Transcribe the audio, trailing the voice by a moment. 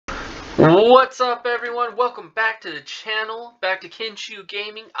What's up, everyone? Welcome back to the channel, back to Kinshu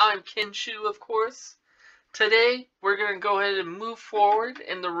Gaming. I'm Kinshu, of course. Today, we're going to go ahead and move forward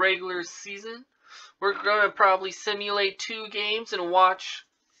in the regular season. We're going to probably simulate 2 games and watch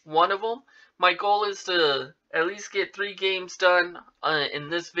one of them. My goal is to at least get 3 games done in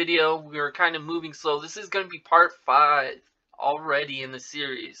this video. We're kind of moving slow. This is going to be part 5 already in the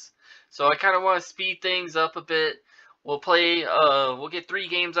series. So I kind of want to speed things up a bit. We'll play, we'll get 3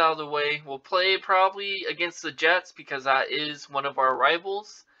 games out of the way. We'll play probably against the Jets because that is one of our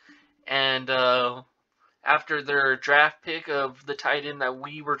rivals. And, after their draft pick of the tight end that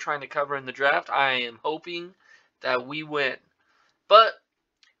we were trying to cover in the draft, I am hoping that we win. But,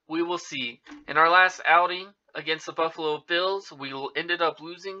 we will see. In our last outing against the Buffalo Bills, we ended up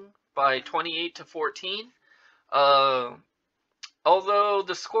losing by 28-14. Although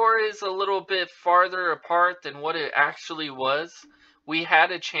the score is a little bit farther apart than what it actually was, we had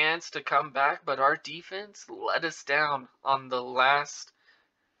a chance to come back, but our defense let us down on the last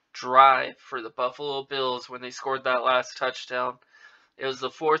drive for the Buffalo Bills when they scored that last touchdown. It was the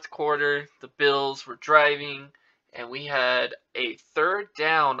 4th quarter, the Bills were driving, and we had a 3rd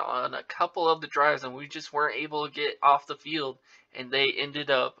down on a couple of the drives, and we just weren't able to get off the field, and they ended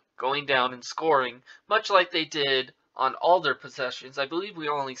up going down and scoring, much like they did on all their possessions. I believe we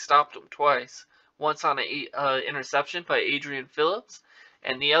only stopped them twice. Once on an interception by Adrian Phillips,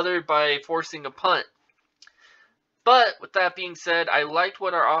 and the other by forcing a punt. But, with that being said, I liked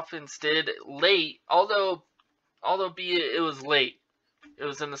what our offense did late, although be it was late. It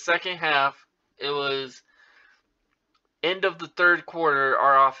was in the second half. It was end of the 3rd quarter,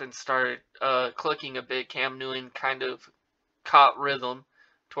 our offense started clicking a bit. Cam Newton kind of caught rhythm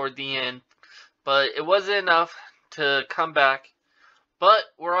toward the end. But it wasn't enough to come back. But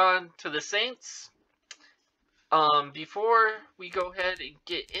we're on to the Saints. Before we go ahead and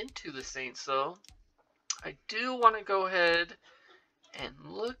get into the Saints, though, I do want to go ahead and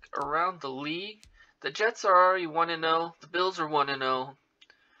look around the league. The Jets are already 1-0. The Bills are 1-0.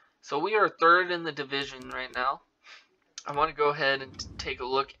 So we are 3rd in the division right now. I want to go ahead and take a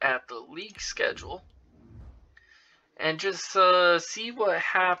look at the league schedule and just see what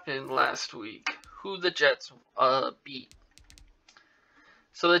happened last week. Who the Jets beat.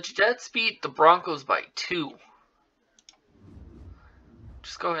 So the Jets beat the Broncos by 2.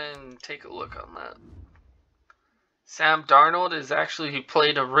 Just go ahead and take a look on that. Sam Darnold is actually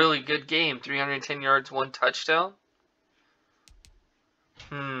played a really good game. 310 yards, 1 touchdown.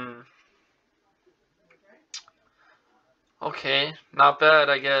 Okay, not bad,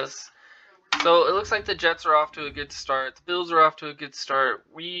 I guess. So it looks like the Jets are off to a good start. The Bills are off to a good start.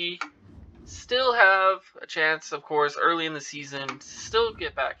 We still have a chance, of course, early in the season to still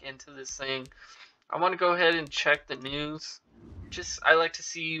get back into this thing. I want to go ahead and check the news. I like to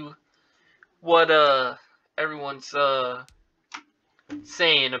see what everyone's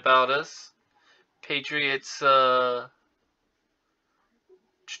saying about us. Patriots,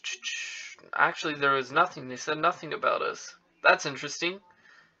 actually there was nothing. They said nothing about us. That's interesting.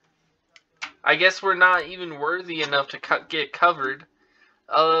 I guess we're not even worthy enough to get covered.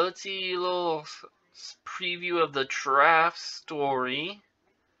 Let's see a little preview of the draft story.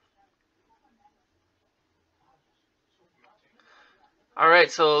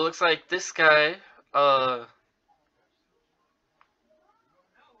 Alright, so it looks like this guy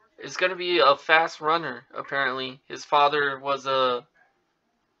is going to be a fast runner, apparently. His father was an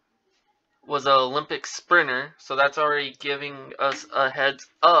Olympic sprinter, so that's already giving us a heads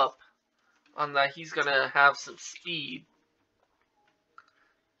up on that he's going to have some speed.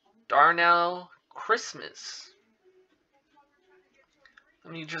 Darnell Christmas.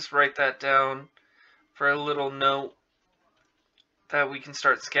 Let me just write that down for a little note that we can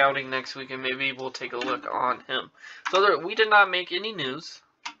start scouting next week, and maybe we'll take a look on him. So we did not make any news.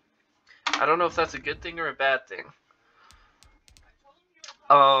 I don't know if that's a good thing or a bad thing.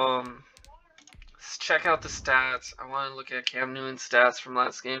 Let's check out the stats. I want to look at Cam Newton's stats from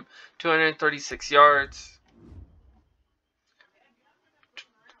last game. 236 yards.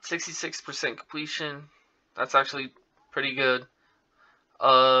 66% completion. That's actually pretty good.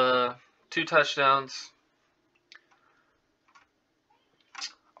 2 touchdowns.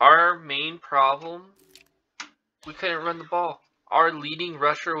 Our main problem, we couldn't run the ball. Our leading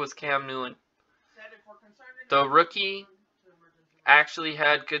rusher was Cam Newton. The rookie actually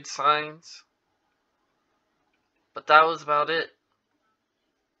had good signs, but that was about it.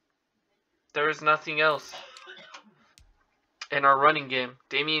 There was nothing else. In our running game,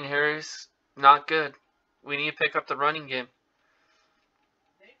 Damian Harris, not good. We need to pick up the running game.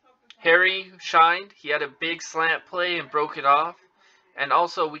 Harry shined. He had a big slant play and broke it off. And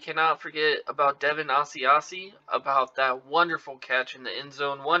also, we cannot forget about Devin Asiasi, about that wonderful catch in the end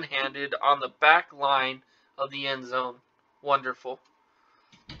zone, one-handed on the back line of the end zone. Wonderful.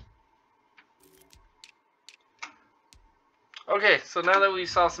 Okay, so now that we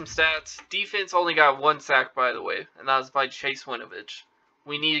saw some stats, defense only got 1 sack, by the way, and that was by Chase Winovich.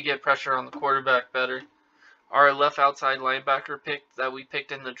 We need to get pressure on the quarterback better. Our left outside linebacker pick that we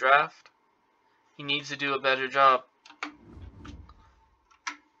picked in the draft, he needs to do a better job.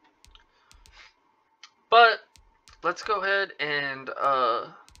 But let's go ahead and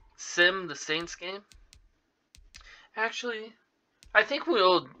sim the Saints game. Actually, I think we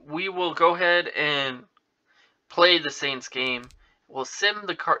will go ahead and play the Saints game. We'll sim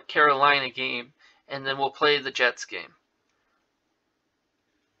the Carolina game, and then we'll play the Jets game.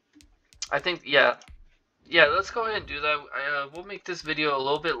 I think, yeah, let's go ahead and do that. We'll make this video a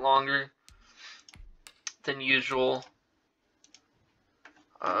little bit longer than usual.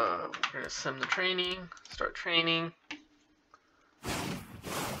 We're going to sim the training, start training.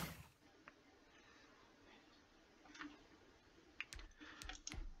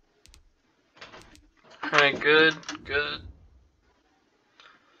 Alright, good.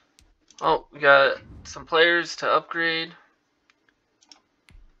 Oh, we got some players to upgrade.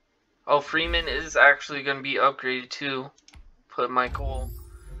 Oh, Freeman is actually going to be upgraded too. Put Michael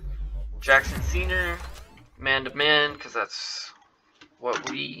Jackson Sr. man-to-man, because that's what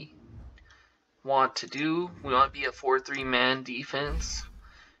we want to do. We want to be a 4-3 man defense.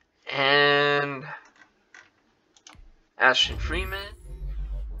 And Ashton Freeman.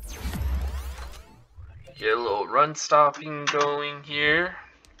 Get a little run stopping going here.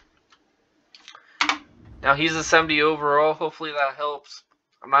 Now he's a 70 overall. Hopefully that helps.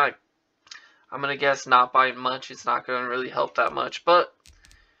 I'm gonna guess not by much. It's not gonna really help that much, but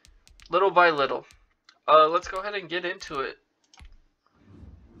little by little. Let's go ahead and get into it.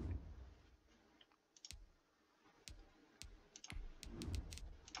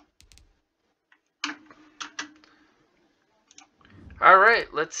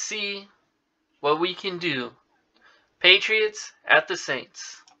 Alright, let's see what we can do. Patriots at the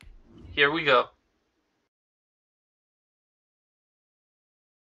Saints. Here we go.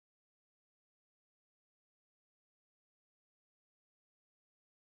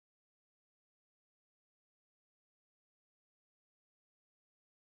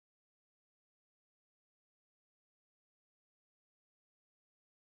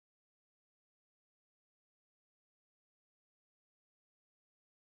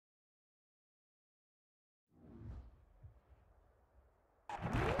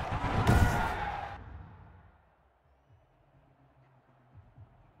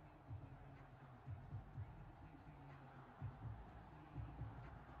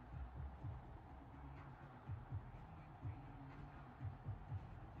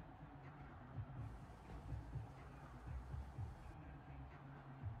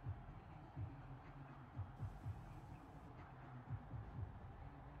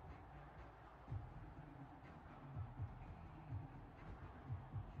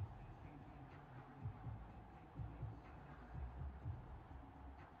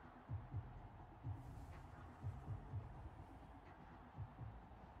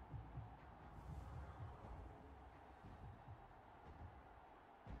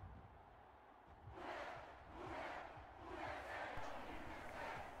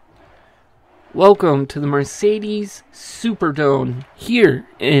 Welcome to the Mercedes Superdome here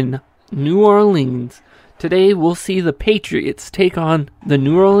in New Orleans. Today we'll see the Patriots take on the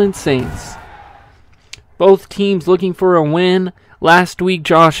New Orleans Saints. Both teams looking for a win. Last week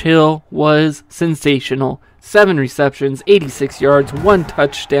Josh Hill was sensational. 7 receptions, 86 yards, 1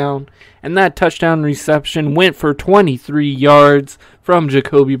 touchdown. And that touchdown reception went for 23 yards from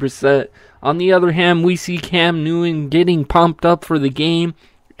Jacoby Brissett. On the other hand, we see Cam Newton getting pumped up for the game.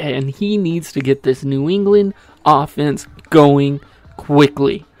 And he needs to get this New England offense going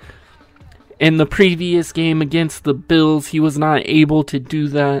quickly. In the previous game against the Bills, he was not able to do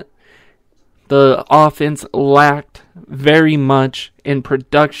that. The offense lacked very much in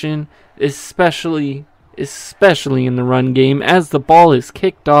production, especially in the run game, as the ball is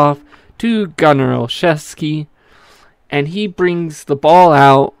kicked off to Gunnar Olszewski, and he brings the ball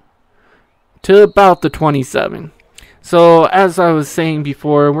out to about the 27. So, as I was saying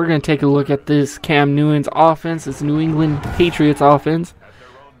before, we're going to take a look at this Cam Newton's offense, this New England Patriots offense.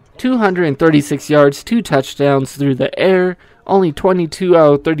 236 yards, 2 touchdowns through the air, only 22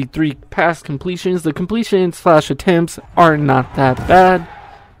 out of 33 pass completions. The completions/attempts are not that bad.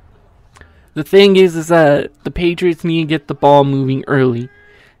 The thing is that the Patriots need to get the ball moving early.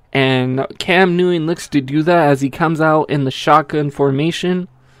 And Cam Newton looks to do that as he comes out in the shotgun formation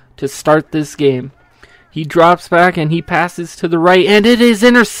to start this game. He drops back and he passes to the right, and it is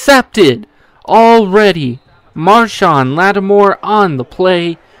intercepted already. Marshawn Lattimore on the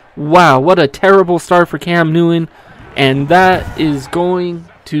play. Wow, what a terrible start for Cam Newton. And that is going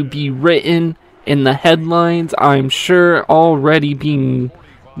to be written in the headlines, I'm sure, already being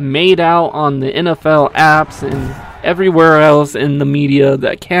made out on the NFL apps and everywhere else in the media,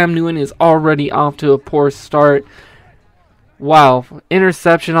 that Cam Newton is already off to a poor start. Wow,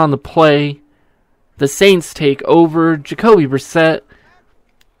 interception on the play. The Saints take over. Jacoby Brissett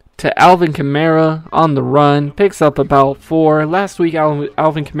to Alvin Kamara on the run. Picks up about 4. Last week,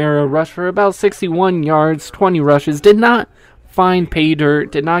 Alvin Kamara rushed for about 61 yards, 20 rushes. Did not find pay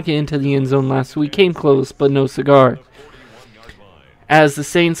dirt. Did not get into the end zone last week. Came close, but no cigar. As the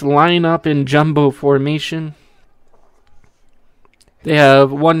Saints line up in jumbo formation, they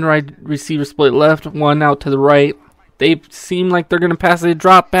have one right receiver split left, one out to the right. They seem like they're going to pass a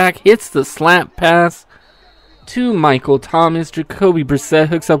drop back. Hits the slant pass to Michael Thomas. Jacoby Brissett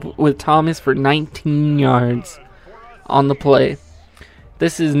hooks up with Thomas for 19 yards on the play.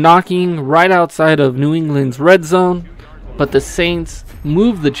 This is knocking right outside of New England's red zone, but the Saints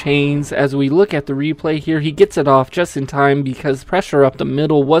move the chains. As we look at the replay here, he gets it off just in time because pressure up the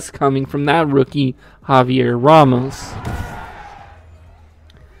middle was coming from that rookie, Javier Ramos.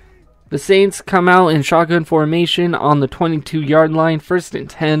 The Saints come out in shotgun formation on the 22-yard line, 1st and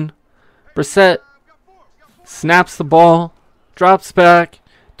 10. Brissett snaps the ball, drops back,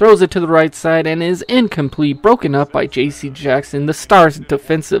 throws it to the right side, and is incomplete, broken up by J.C. Jackson, the Stars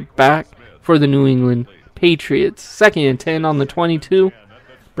defensive back for the New England Patriots. 2nd and 10 on the 22.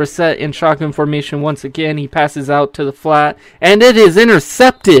 Brissett in shotgun formation once again. He passes out to the flat, and it is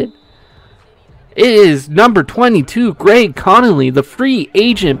intercepted. It is number 22, Greg Connolly, the free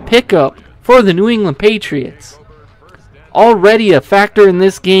agent pickup for the New England Patriots. Already a factor in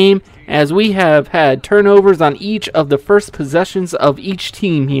this game, as we have had turnovers on each of the first possessions of each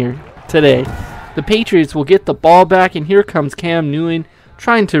team here today. The Patriots will get the ball back, and here comes Cam Newton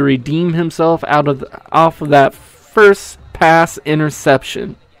trying to redeem himself off of that first pass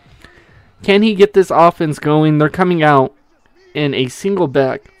interception. Can he get this offense going? They're coming out in a single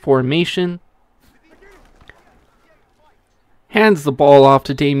back formation. Hands the ball off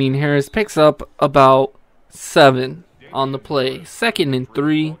to Damian Harris. Picks up about 7 on the play. 2nd and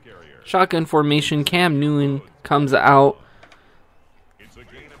 3. Shotgun formation. Cam Newton comes out.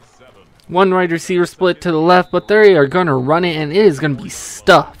 One wide receiver split to the left, but they are going to run it, and it is going to be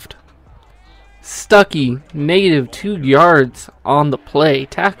stuffed. Stuckey, negative 2 yards on the play.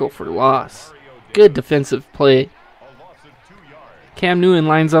 Tackle for loss. Good defensive play. Cam Newton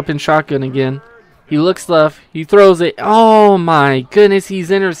lines up in shotgun again. He looks left. He throws it. Oh my goodness,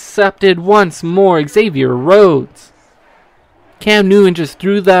 he's intercepted once more. Xavier Rhodes. Cam Newton just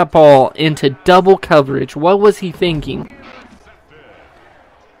threw that ball into double coverage. What was he thinking?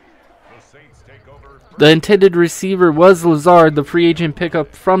 The intended receiver was Lazard, the free agent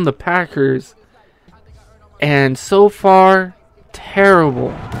pickup from the Packers. And so far,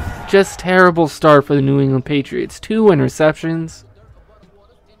 terrible. Just terrible start for the New England Patriots. 2 interceptions.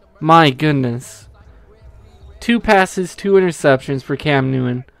 My goodness. 2 passes, 2 interceptions for Cam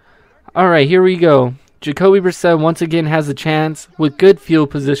Newton. Alright, here we go. Jacoby Brissett once again has a chance with good field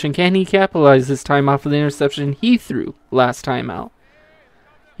position. Can he capitalize this time off of the interception he threw last time out?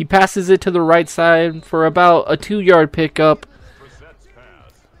 He passes it to the right side for about a 2-yard pickup.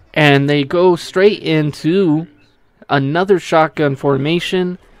 And they go straight into another shotgun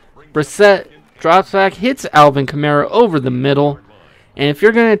formation. Brissett drops back, hits Alvin Kamara over the middle. And if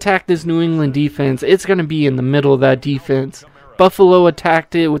you're going to attack this New England defense, it's going to be in the middle of that defense. Buffalo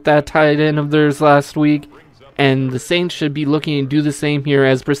attacked it with that tight end of theirs last week, and the Saints should be looking to do the same here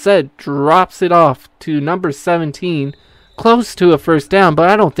as Brissett drops it off to number 17, close to a first down, but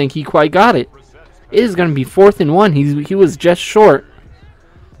I don't think he quite got it. It is going to be 4th and 1. He was just short.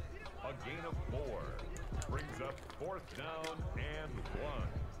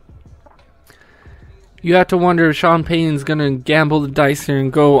 You have to wonder if Sean Payton's going to gamble the dice here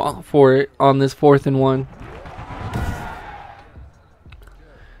and go for it on this 4th and 1.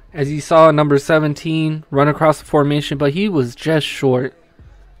 As you saw, number 17 run across the formation, but he was just short.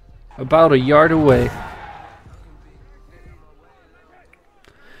 About a yard away.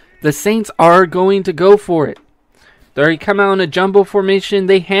 The Saints are going to go for it. They already come out in a jumbo formation.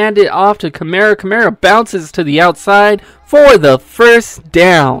 They hand it off to Kamara. Kamara bounces to the outside for the first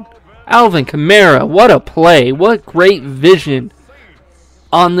down. Alvin Kamara, what a play. What great vision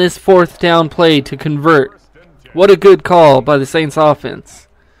on this 4th down play to convert. What a good call by the Saints offense.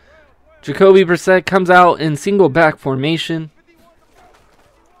 Jacoby Brissett comes out in single back formation.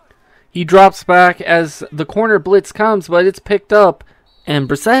 He drops back as the corner blitz comes, but it's picked up. And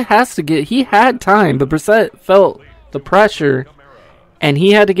Brissett has to he had time, but Brissett felt the pressure, and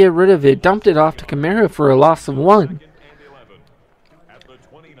he had to get rid of it. Dumped it off to Kamara for a loss of 1.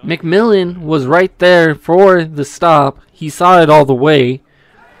 McMillan was right there for the stop. He saw it all the way.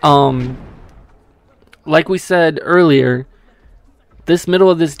 Like we said earlier, this middle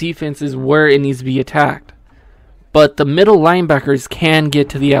of this defense is where it needs to be attacked. But the middle linebackers can get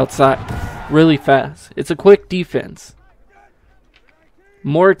to the outside really fast. It's a quick defense.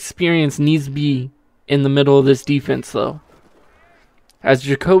 More experience needs to be in the middle of this defense, though. As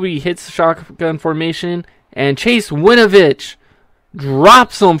Jacoby hits shotgun formation, and Chase Winovich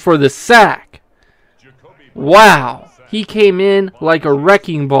drops him for the sack. Wow. He came in like a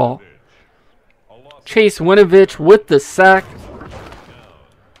wrecking ball. Chase Winovich with the sack.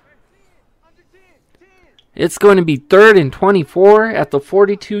 It's going to be 3rd and 24 at the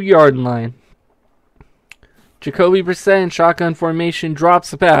 42-yard line. Jacoby Brissett in shotgun formation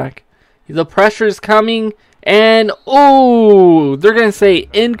drops back. The pressure's coming, and oh, they're going to say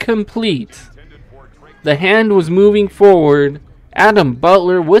incomplete. The hand was moving forward. Adam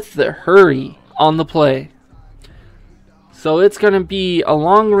Butler with the hurry on the play. So it's going to be a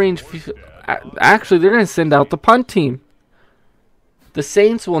long range. Actually, they're going to send out the punt team. The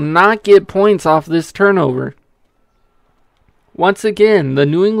Saints will not get points off this turnover. Once again, the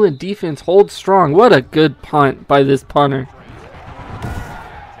New England defense holds strong. What a good punt by this punter.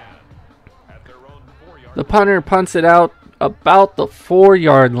 The punter punts it out about the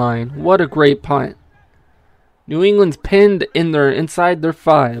 4-yard line. What a great punt. New England's pinned inside their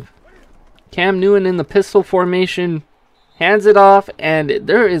 5. Cam Newton in the pistol formation hands it off, and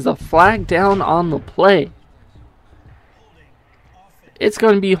there is a flag down on the play. It's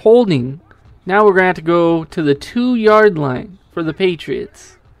going to be holding. Now we're going to have to go to the 2-yard line for the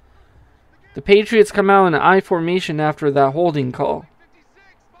Patriots. The Patriots come out in an I formation after that holding call.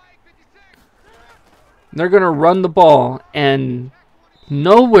 They're going to run the ball and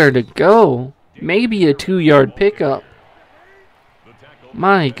nowhere to go. Maybe a 2-yard pickup.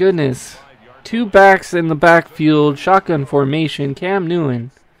 My goodness. 2 backs in the backfield, shotgun formation, Cam Newton.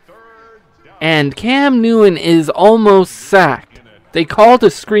 And Cam Newton is almost sacked. They called a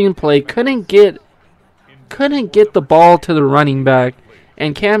screenplay, couldn't get the ball to the running back,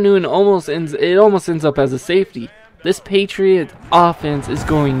 and Cam Newton almost ends up as a safety. This Patriot offense is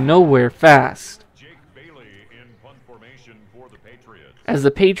going nowhere fast. As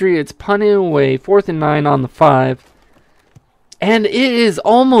the Patriots punt it away, 4th and 9 on the 5. And it is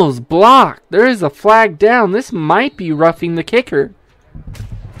almost blocked. There is a flag down. This might be roughing the kicker.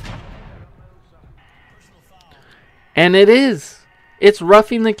 And it is. It's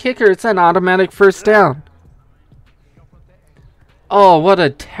roughing the kicker. It's an automatic first down. Oh, what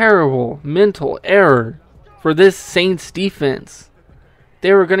a terrible mental error for this Saints defense.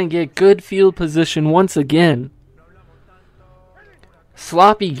 They were going to get good field position once again.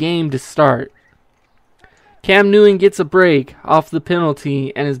 Sloppy game to start. Cam Newton gets a break off the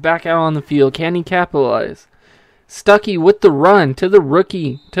penalty and is back out on the field. Can he capitalize? Stuckey with the run to the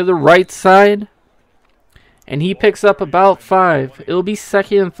rookie to the right side. And he picks up about 5. It'll be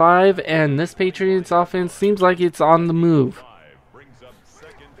 2nd and 5, and this Patriots offense seems like it's on the move.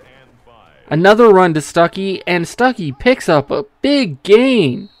 Another run to Stuckey, and Stuckey picks up a big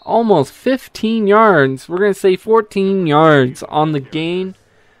gain. Almost 15 yards. We're going to say 14 yards on the gain.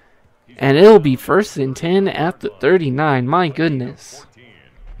 And it'll be 1st and 10 at the 39. My goodness.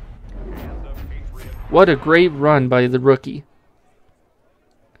 What a great run by the rookie.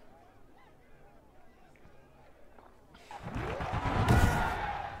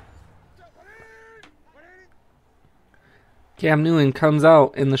 Cam Newton comes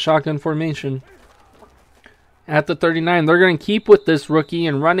out in the shotgun formation. At the 39, they're going to keep with this rookie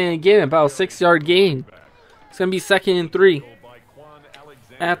and run it again. About a 6-yard gain. It's going to be 2nd and 3.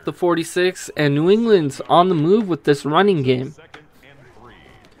 At the 46, and New England's on the move with this running game.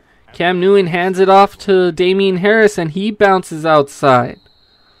 Cam Newton hands it off to Damian Harris, and he bounces outside.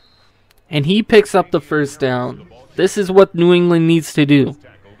 And he picks up the first down. This is what New England needs to do.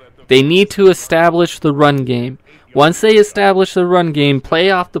 They need to establish the run game. Once they establish the run game,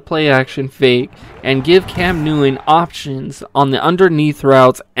 play off the play action fake, and give Cam Newton options on the underneath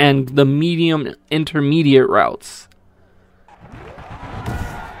routes and the medium intermediate routes.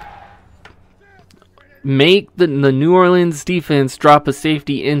 Make the New Orleans defense drop a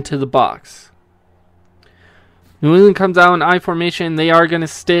safety into the box. New England comes out in I formation. They are going to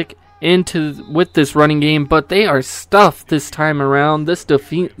stick with this running game, but they are stuffed this time around. This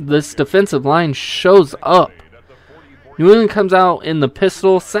defensive line shows up. New England comes out in the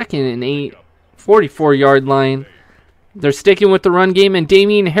pistol, 2nd and 8, 44-yard line. They're sticking with the run game, and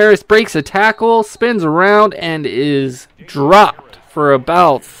Damian Harris breaks a tackle, spins around, and is dropped for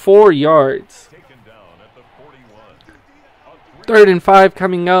about 4 yards. 3rd and 5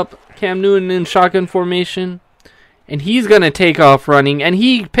 coming up. Cam Newton in shotgun formation. And he's going to take off running. And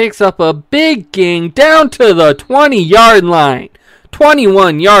he picks up a big gain down to the 20-yard line.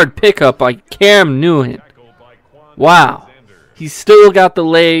 21-yard pickup by Cam Newton. Wow. He's still got the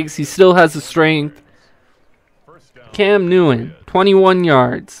legs. He still has the strength. Cam Newton, 21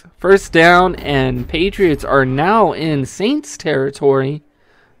 yards. 1st down, and Patriots are now in Saints territory,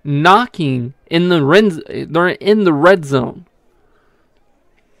 knocking in the red zone.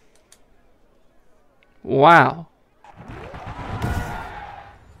 Wow.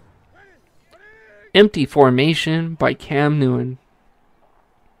 Empty formation by Cam Newton.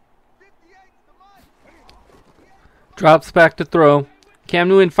 Drops back to throw. Cam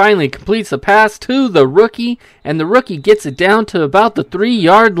Newton finally completes a pass to the rookie, and the rookie gets it down to about the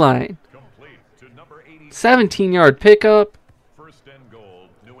 3-yard line. 17-yard pickup.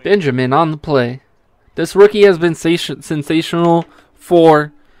 Benjamin on the play. This rookie has been sensational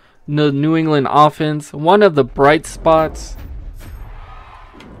for the New England offense. One of the bright spots,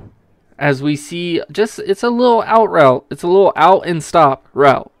 as we see, it's a little out route. It's a little out and stop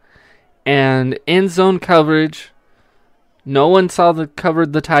route. And end zone coverage. No one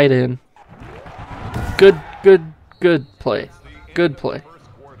covered the tight end. Good play. Good play.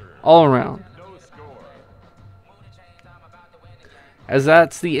 All around. As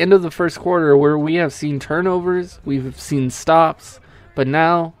that's the end of the 1st quarter, where we have seen turnovers, we've seen stops, but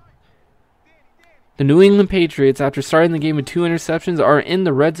now the New England Patriots, after starting the game with 2 interceptions, are in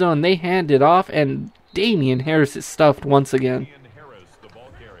the red zone. They hand it off, and Damian Harris is stuffed once again.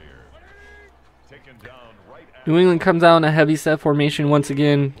 New England comes out in a heavy set formation once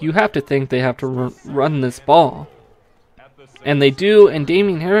again. You have to think they have to run this ball. And they do, and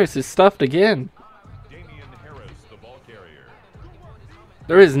Damian Harris is stuffed again.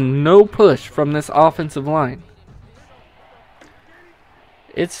 There is no push from this offensive line.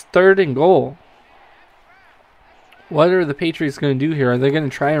 It's 3rd and goal. What are the Patriots going to do here? Are they going to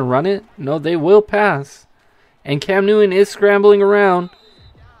try and run it? No, they will pass. And Cam Newton is scrambling around.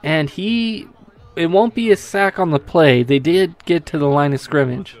 And it won't be a sack on the play. They did get to the line of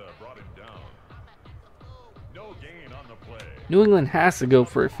scrimmage. New England has to go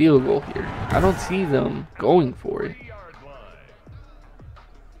for a field goal here. I don't see them going for it.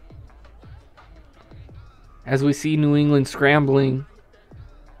 As we see New England scrambling,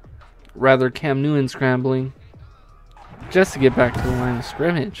 rather Cam Newton scrambling, just to get back to the line of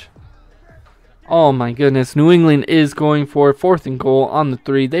scrimmage. Oh my goodness, New England is going for 4th and goal on the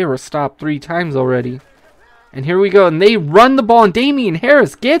 3. They were stopped 3 times already. And here we go, and they run the ball, and Damian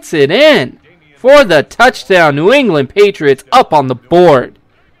Harris gets it in for the touchdown. New England Patriots up on the board.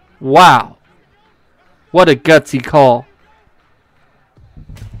 Wow. What a gutsy call.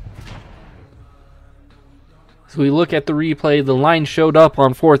 As we look at the replay, the line showed up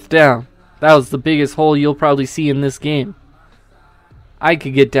on 4th down. That was the biggest hole you'll probably see in this game. I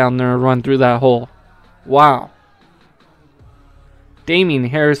could get down there and run through that hole. Wow. Damian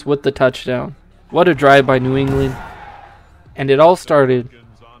Harris with the touchdown. What a drive by New England. And it all started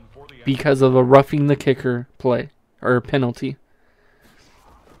because of a roughing the kicker play, or penalty.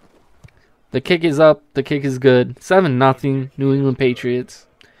 The kick is up. The kick is good. 7-0 New England Patriots.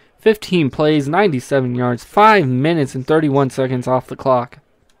 15 plays, 97 yards, 5 minutes and 31 seconds off the clock.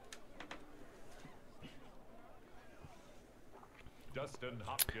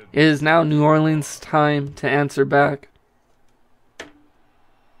 It is now New Orleans' time to answer back.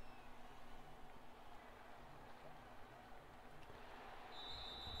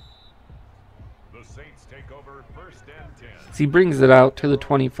 The Saints take over 1st and 10. As he brings it out to the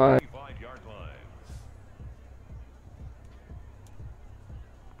 25.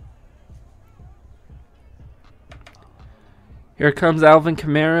 Here comes Alvin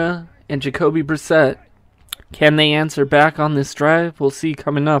Kamara and Jacoby Brissett. Can they answer back on this drive? We'll see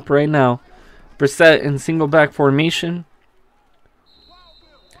coming up right now. Brissett in single back formation.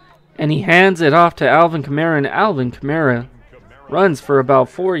 And he hands it off to Alvin Kamara, and Alvin Kamara runs for about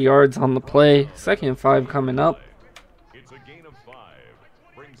 4 yards on the play. 2nd and 5 coming up. It's a gain of 5.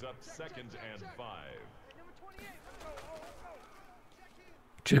 Brings up 2nd and 5.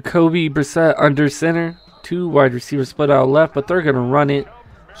 Jacoby Brissett under center. 2 wide receivers split out left, but they're going to run it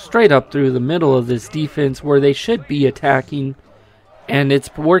straight up through the middle of this defense where they should be attacking. And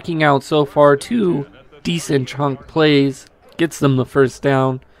it's working out so far. 2 decent chunk plays. Gets them the first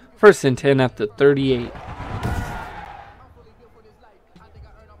down. 1st and 10 at the 38.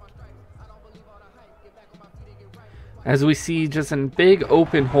 As we see just a big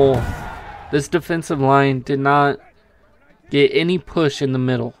open hole. This defensive line did not get any push in the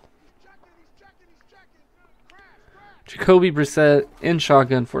middle. Jacoby Brissett in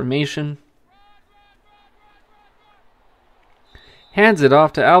shotgun formation. Hands it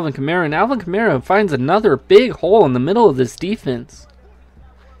off to Alvin Kamara, and Alvin Kamara finds another big hole in the middle of this defense.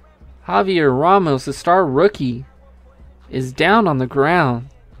 Javier Ramos, the star rookie, is down on the ground.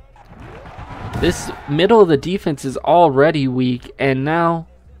 This middle of the defense is already weak, and now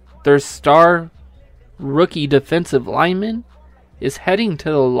their star rookie defensive lineman is heading to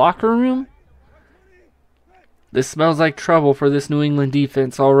the locker room. This smells like trouble for this New England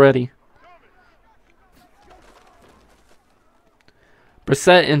defense already.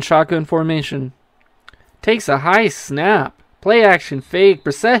 Brissett in shotgun formation. Takes a high snap. Play action fake.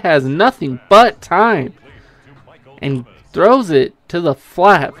 Brissett has nothing but time. And throws it to the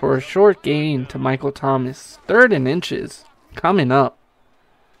flat for a short gain to Michael Thomas. 3rd and inches coming up.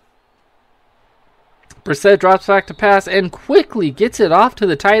 Brissett drops back to pass and quickly gets it off to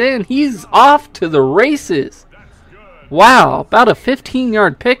the tight end. He's off to the races. Wow, about a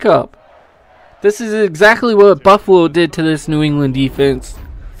 15-yard pickup. This is exactly what Buffalo did to this New England defense.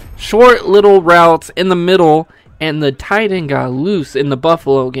 Short little routes in the middle, and the tight end got loose in the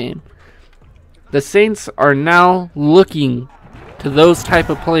Buffalo game. The Saints are now looking to those type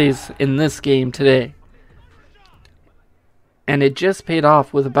of plays in this game today. And it just paid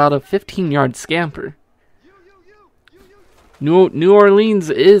off with about a 15-yard scamper. New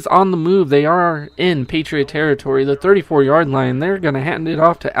Orleans is on the move. They are in Patriot territory, the 34-yard line. They're going to hand it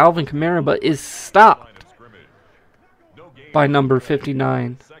off to Alvin Kamara, but is stopped by number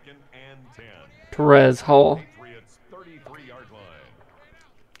 59, Perez Hall.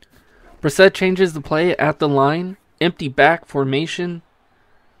 Brissett changes the play at the line. Empty back formation.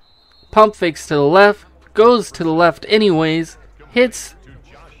 Pump fakes to the left. Goes to the left anyways. Hits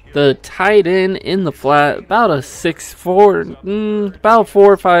the tight end in the flat. About a 6'4", about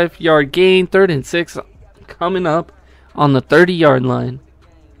 4 or 5 yard gain. 3rd and 6 coming up on the 30-yard line.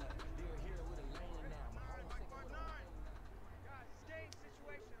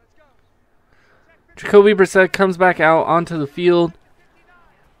 Jacoby Brissett comes back out onto the field.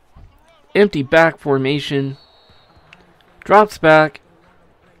 Empty back formation. Drops back.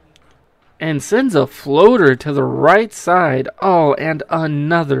 And sends a floater to the right side. Oh, and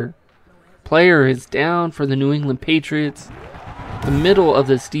another player is down for the New England Patriots. The middle of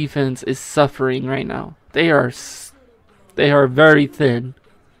this defense is suffering right now. They are very thin.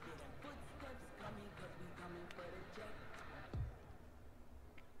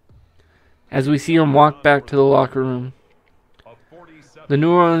 As we see them walk back to the locker room. The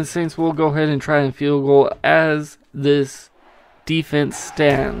New Orleans Saints will go ahead and try a field goal as this defense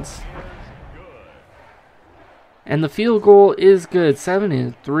stands. And the field goal is good.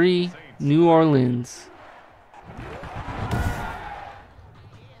 7-3, New Orleans.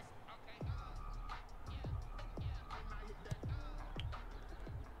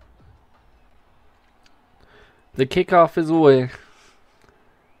 The kickoff is away.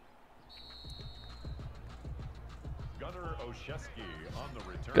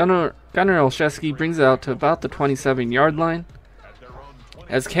 Gunnar Olszewski brings it out to about the 27-yard line.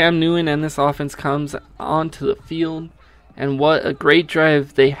 As Cam Newton and this offense comes onto the field. And what a great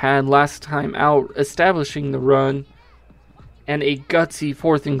drive they had last time out, establishing the run. And a gutsy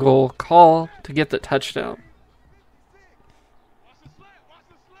 4th and goal call to get the touchdown.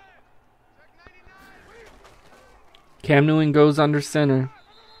 Cam Newton goes under center.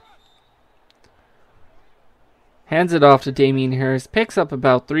 Hands it off to Damian Harris. Picks up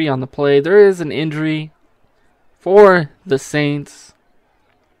about 3 on the play. There is an injury for the Saints.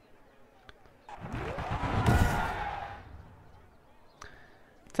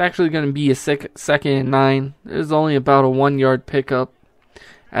 It's actually going to be a 2nd and 9. There's only about a 1-yard pickup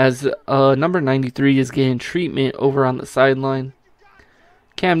as number 93 is getting treatment over on the sideline.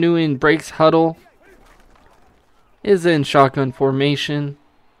 Cam Newton breaks huddle. Is in shotgun formation.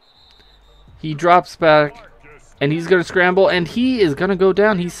 He drops back. And he's going to scramble, and he is going to go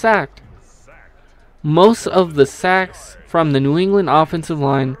down. He's sacked. Most of the sacks from the New England offensive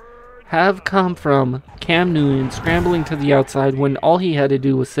line have come from Cam Newton scrambling to the outside when all he had to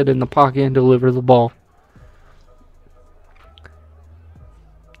do was sit in the pocket and deliver the ball.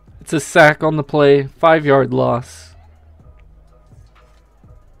 It's a sack on the play, 5-yard loss.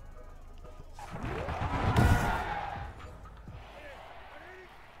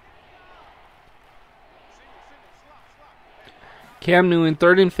 Cam Newton,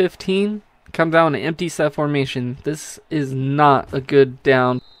 3rd and 15, comes out in an empty set formation. This is not a good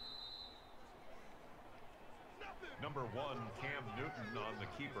down. Number 1, Cam Newton on the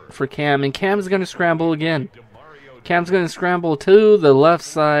keeper. For Cam, and Cam's going to scramble again. Cam's going to scramble to the left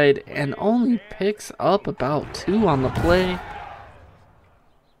side and only picks up about 2 on the play.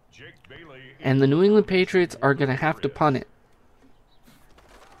 And the New England Patriots are going to have to punt it.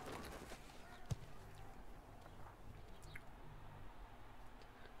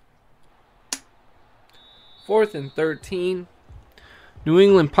 Fourth and 13. New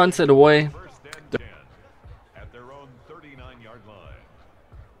England punts it away. At their own 39-yard line.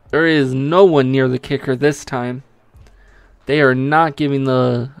 There is no one near the kicker this time. They are not giving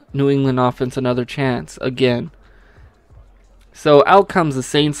the New England offense another chance again. So out comes the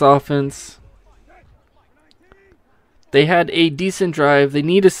Saints offense. They had a decent drive. They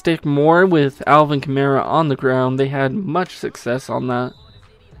need to stick more with Alvin Kamara on the ground. They had much success on that,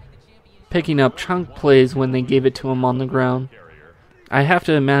 picking up chunk plays when they gave it to him on the ground. I have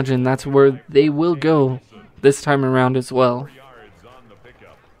to imagine that's where they will go this time around as well.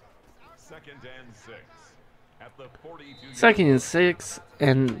 Second and 6,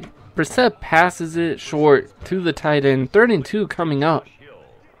 and Brissett passes it short to the tight end. 3rd and 2 coming up.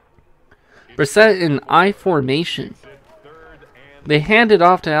 Brissett in I formation. They hand it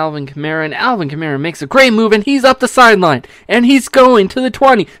off to Alvin Kamara, and Alvin Kamara makes a great move, and he's up the sideline. And he's going to the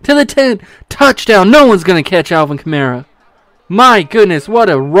 20, to the 10. Touchdown. No one's going to catch Alvin Kamara. My goodness,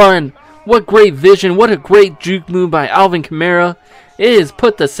 what a run. What great vision. What a great juke move by Alvin Kamara. It has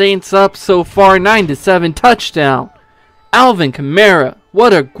put the Saints up so far, 9-7. Touchdown. Alvin Kamara.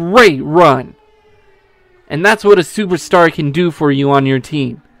 What a great run. And that's what a superstar can do for you on your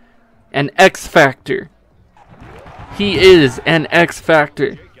team. An X Factor. He is an X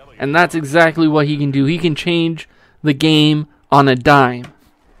Factor, and that's exactly what he can do. He can change the game on a dime.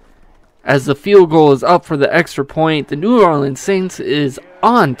 As the field goal is up for the extra point, the New Orleans Saints is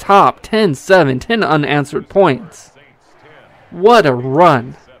on top, 10-7, 10 unanswered points. What a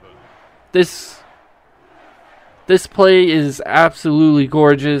run. This play is absolutely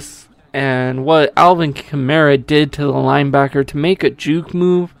gorgeous, and what Alvin Kamara did to the linebacker to make a juke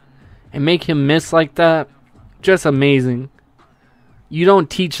move and make him miss like that, just amazing. You don't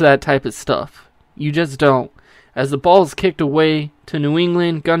teach that type of stuff. You just don't. As the ball is kicked away to New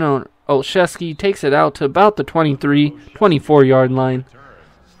England, Gunnar Olszewski takes it out to about the 23, 24-yard line.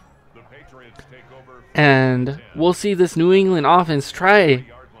 And we'll see this New England offense try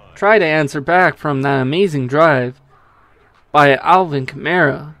to answer back from that amazing drive by Alvin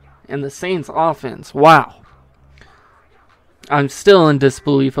Kamara and the Saints offense. Wow. I'm still in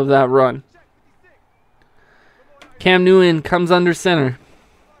disbelief of that run. Cam Newton comes under center.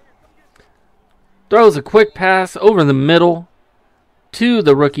 Throws a quick pass over the middle to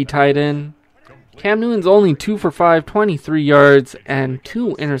the rookie tight end. Cam Newton's only 2 for 5, 23 yards, and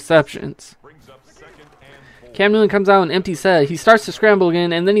 2 interceptions. Cam Newton comes out in empty set. He starts to scramble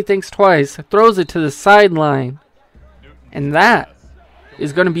again, and then he thinks twice. Throws it to the sideline. And that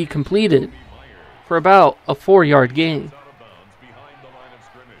is going to be completed for about a 4-yard gain.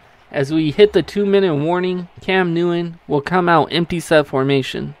 As we hit the 2-minute warning, Cam Newton will come out empty set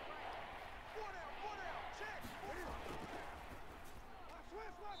formation.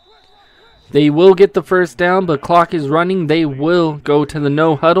 They will get the first down, but clock is running. They will go to the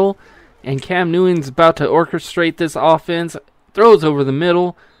no huddle, and Cam Newton's about to orchestrate this offense. Throws over the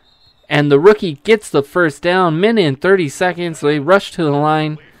middle, and the rookie gets the first down. Minute and 30 seconds. They rush to the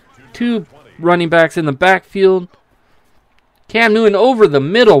line. 2 running backs in the backfield. Cam Newton over the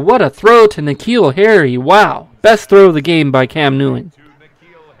middle. What a throw to N'Keal Harry. Wow. Best throw of the game by Cam Newton.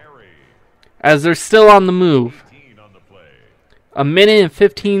 As they're still on the move. A minute and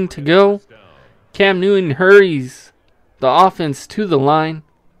 15 to go. Cam Newton hurries the offense to the line.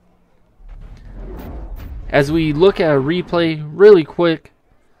 As we look at a replay really quick.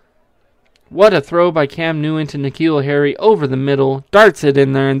 What a throw by Cam Newton to N'Keal Harry over the middle. Darts it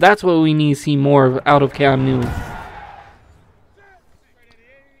in there, and that's what we need to see more of out of Cam Newton.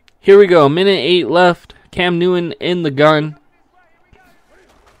 Here we go, minute 8 left. Cam Newton in the gun.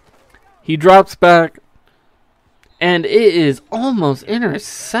 He drops back. And it is almost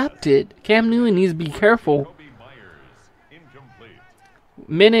intercepted. Cam Newton needs to be careful.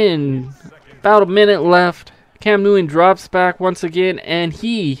 About a minute left. Cam Newton drops back once again. And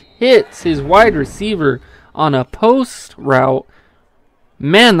he hits his wide receiver on a post route.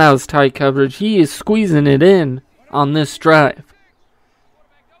 Man, that was tight coverage. He is squeezing it in on this drive.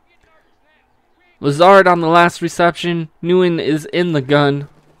 Lazard on the last reception. Newton is in the gun.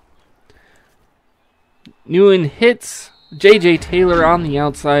 Newton hits J.J. Taylor on the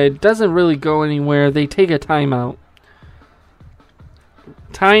outside. Doesn't really go anywhere. They take a timeout.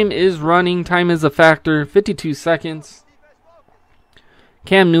 Time is running. Time is a factor. 52 seconds.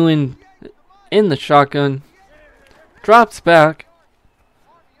 Cam Newton in the shotgun. Drops back.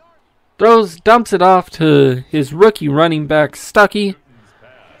 Dumps it off to his rookie running back, Stuckey,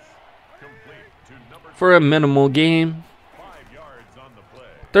 for a minimal game.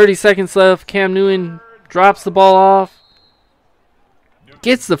 30 seconds left. Cam Newton drops the ball off.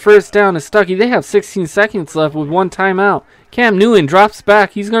 Gets the first down to Stuckey. They have 16 seconds left with one timeout. Cam Newton drops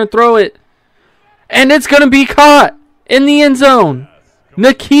back. He's going to throw it. And it's going to be caught in the end zone.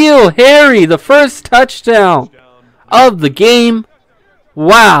 N'Keal Harry, the first touchdown of the game.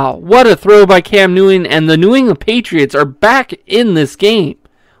 Wow, what a throw by Cam Newton. And the New England Patriots are back in this game.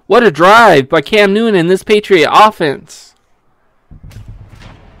 What a drive by Cam Newton and this Patriot offense.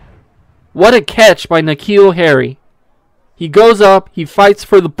 What a catch by N'Keal Harry. He goes up, he fights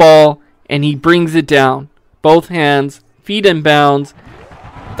for the ball, and he brings it down. Both hands, feet in bounds.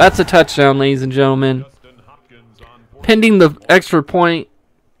 That's a touchdown, ladies and gentlemen. Pending the extra point,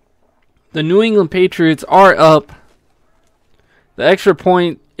 the New England Patriots are up. The extra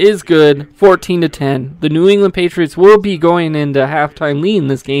point is good, 14-10. The New England Patriots will be going into halftime leading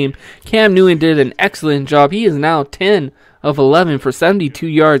this game. Cam Newton did an excellent job. He is now 10 of 11 for 72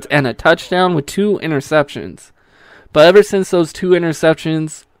 yards and a touchdown with 2 interceptions. But ever since those 2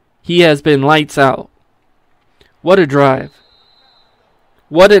 interceptions, he has been lights out. What a drive.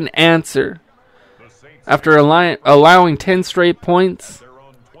 What an answer. After allowing 10 straight points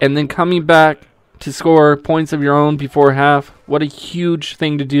and then coming back to score points of your own before half, what a huge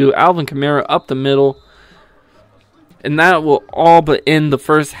thing to do. Alvin Kamara up the middle. And that will all but end the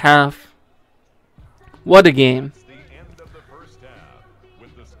first half. What a game.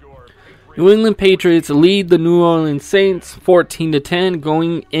 New England Patriots lead the New Orleans Saints 14-10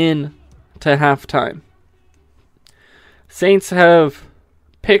 going in to halftime. Saints have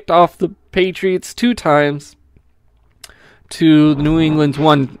picked off the Patriots 2 times to New England's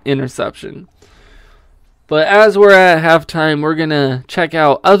 1 interception. But as we're at halftime, we're going to check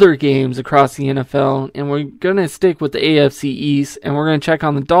out other games across the NFL, and we're going to stick with the AFC East, and we're going to check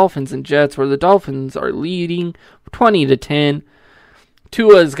on the Dolphins and Jets, where the Dolphins are leading 20-10.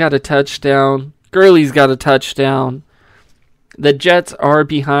 Tua's got a touchdown. Gurley's got a touchdown. The Jets are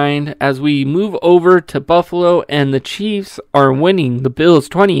behind as we move over to Buffalo, and the Chiefs are winning the Bills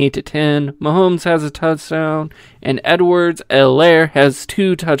 28-10. Mahomes has a touchdown, and Edwards-Helaire has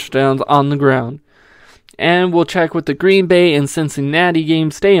 2 touchdowns on the ground. And we'll check with the Green Bay and Cincinnati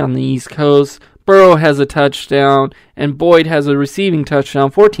game. Stay on the East Coast. Burrow has a touchdown, and Boyd has a receiving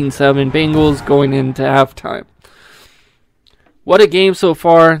touchdown. 14-7. Bengals going into halftime. What a game so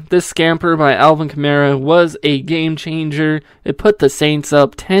far. This scamper by Alvin Kamara was a game changer. It put the Saints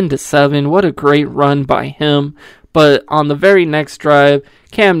up 10-7. What a great run by him. But on the very next drive,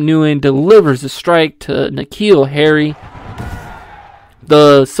 Cam Newton delivers a strike to N'Keal Harry.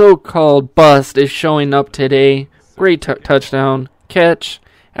 The so-called bust is showing up today. Great touchdown catch.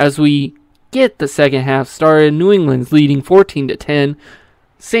 As we get the second half started, New England's leading 14-10.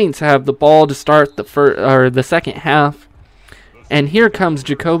 Saints have the ball to start the second half. And here comes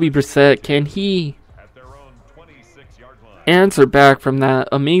Jacoby Brissett. Can he answer back from that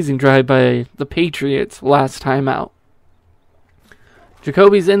amazing drive by the Patriots last time out?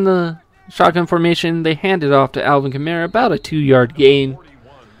 Jacoby's in the shotgun formation. They hand it off to Alvin Kamara. About a 2-yard gain.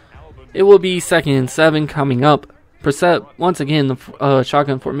 It will be 2nd and 7 coming up. Brissett, once again, the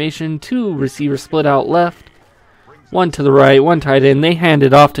shotgun formation. 2 receivers split out left. 1 to the right, 1 tight end. They hand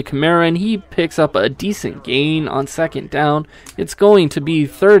it off to Kamara, and he picks up a decent gain on 2nd down. It's going to be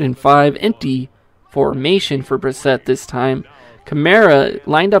 3rd and 5. Empty formation for Brissett this time. Kamara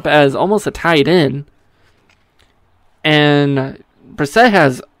lined up as almost a tight end. And Brissett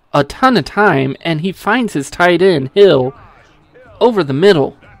has a ton of time, and he finds his tight end, Hill, over the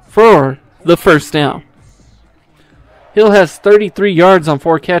middle for the first down. Hill has 33 yards on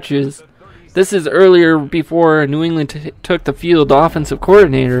 4 catches. This is earlier before New England took the field. The offensive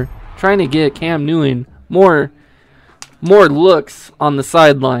coordinator trying to get Cam Newton more looks on the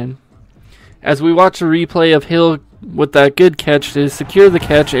sideline. As we watch a replay of Hill with that good catch to secure the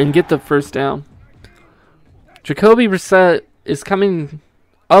catch and get the first down. Jacoby Brissett is coming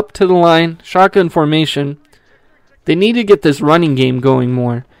up to the line, shotgun formation. They need to get this running game going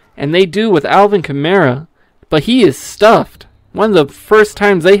more, and they do with Alvin Kamara, but he is stuffed. One of the first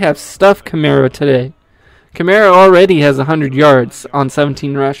times they have stuffed Kamara today. Kamara already has 100 yards on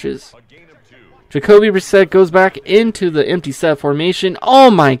 17 rushes. Jacoby Brissett goes back into the empty set formation. Oh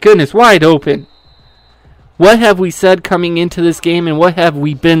my goodness, wide open. What have we said coming into this game, and what have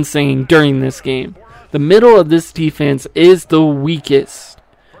we been saying during this game? The middle of this defense is the weakest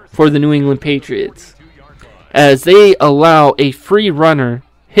for the New England Patriots, as they allow a free runner,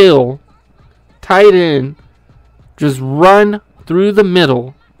 Hill, tight end, just run through the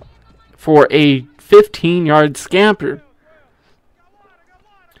middle for a 15-yard scamper.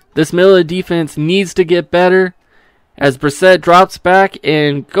 This middle of the defense needs to get better, as Brissett drops back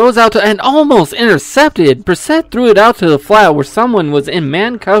and goes out to, and almost intercepted. Brissett threw it out to the flat where someone was in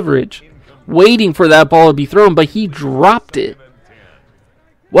man coverage waiting for that ball to be thrown, but he dropped it.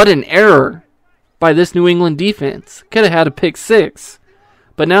 What an error by this New England defense. Could have had a pick six.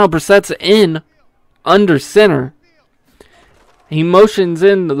 But now Brissett's in under center. He motions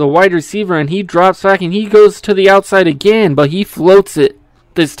in the wide receiver and he drops back and he goes to the outside again, but he floats it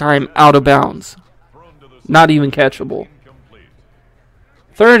this time out of bounds. Not even catchable.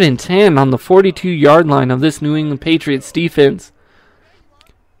 3rd and 10 on the 42-yard line of this New England Patriots defense.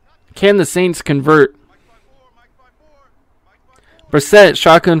 Can the Saints convert? Brissett,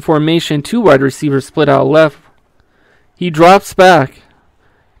 shotgun formation, 2 wide receivers split out left. He drops back.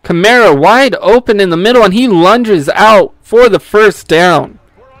 Kamara wide open in the middle, and he lunges out for the first down.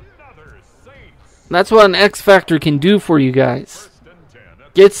 That's what an X Factor can do for you guys.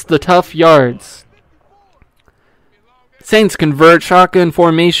 Gets the tough yards. Saints convert, shotgun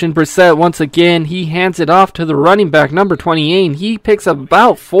formation. Brissett once again, he hands it off to the running back, number 28. He picks up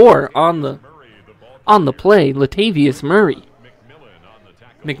about 4 on the play. Latavius Murray.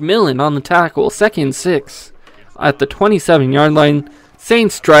 McMillan on the tackle. 2nd and 6 at the 27-yard line.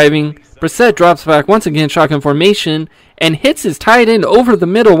 Saints driving. Brissett drops back once again, shotgun formation, and hits his tight end over the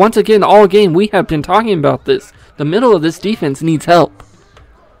middle. Once again, all game we have been talking about this. The middle of this defense needs help.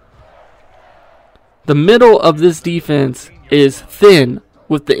 The middle of this defense is thin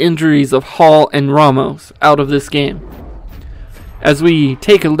with the injuries of Hall and Ramos out of this game. As we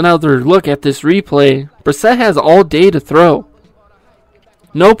take another look at this replay, Brissett has all day to throw.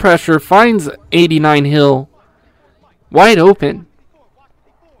 No pressure, finds 89 Hill wide open.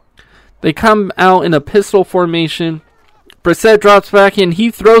 They come out in a pistol formation. Brissett drops back in.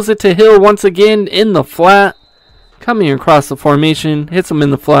 He throws it to Hill once again in the flat. Coming across the formation, hits him in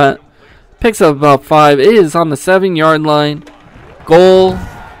the flat. Picks up about 5. It is on the 7-yard line. Goal.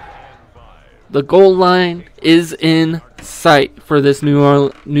 The goal line is in sight for this New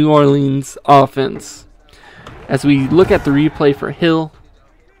Orleans offense. As we look at the replay for Hill,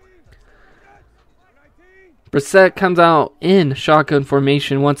 Brissett comes out in shotgun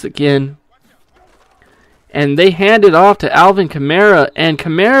formation once again. And they hand it off to Alvin Kamara. And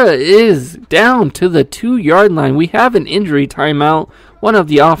Kamara is down to the 2-yard line. We have an injury timeout. One of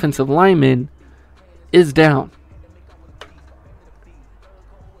the offensive linemen is down.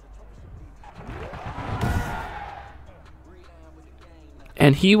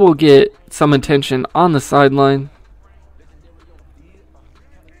 And he will get some attention on the sideline.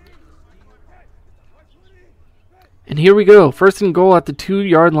 And here we go. 1st and goal at the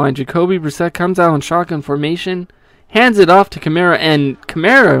 2-yard line. Jacoby Brissett comes out in shotgun formation. Hands it off to Kamara. And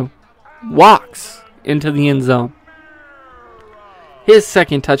Kamara walks into the end zone. His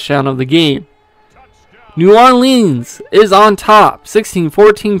 2nd touchdown of the game. New Orleans is on top.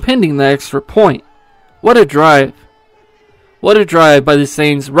 16-14 pending the extra point. What a drive. What a drive by the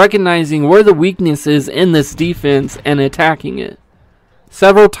Saints, recognizing where the weakness is in this defense and attacking it.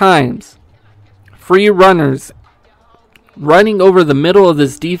 Several times. Free runners running over the middle of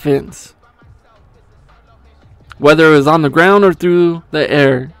this defense. Whether it was on the ground or through the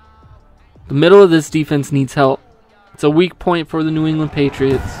air, the middle of this defense needs help. It's a weak point for the New England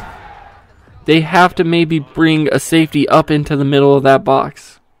Patriots. They have to maybe bring a safety up into the middle of that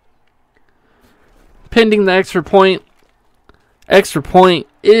box. Pending the extra point. Extra point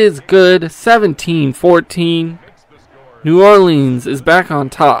is good. 17-14. New Orleans is back on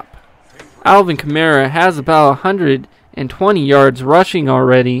top. Alvin Kamara has about 120 yards rushing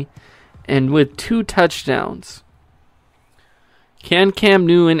already, and with 2 touchdowns. Can Cam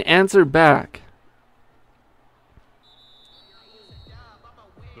Newton answer back?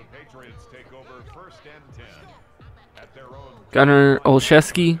 Gunnar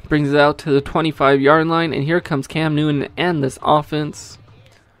Olszewski brings it out to the 25-yard line, and here comes Cam Newton and this offense.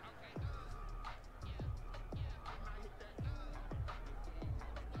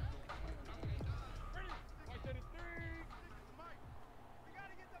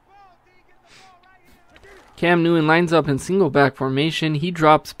 Cam Newton lines up in single back formation. He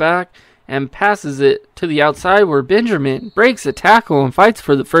drops back and passes it to the outside where Benjamin breaks a tackle and fights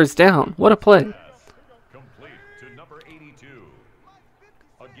for the first down. What a play.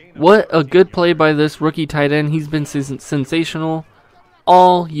 What a good play by this rookie tight end. He's been sensational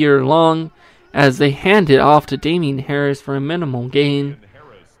all year long as they hand it off to Damian Harris for a minimal gain.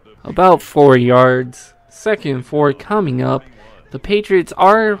 About 4 yards. 2nd and 4 coming up. The Patriots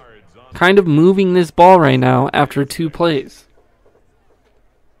are kind of moving this ball right now after 2 plays.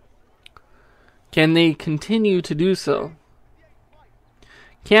 Can they continue to do so?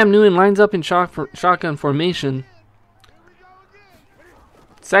 Cam Newton lines up in shotgun formation.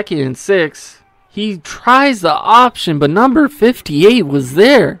 2nd and 6. He tries the option, but number 58 was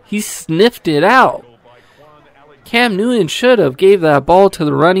there. He sniffed it out. Cam Newton should have gave that ball to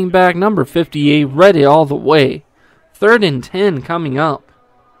the running back. Number 58 read it all the way. 3rd and 10 coming up.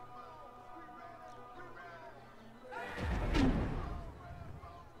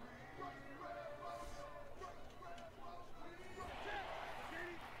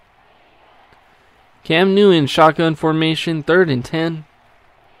 Cam Newton shotgun formation, 3rd and 10.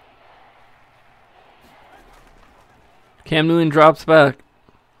 Cam Newton drops back.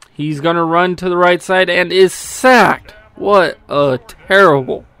 He's going to run to the right side and is sacked. What a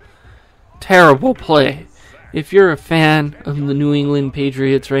terrible, terrible play. If you're a fan of the New England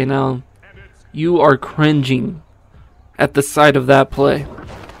Patriots right now, you are cringing at the sight of that play.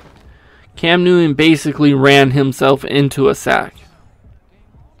 Cam Newton basically ran himself into a sack.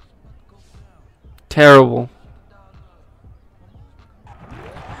 Terrible.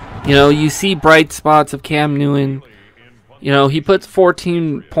 You know, you see bright spots of Cam Newton. You know, he puts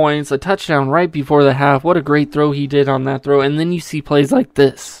 14 points, a touchdown right before the half. What a great throw he did on that throw. And then you see plays like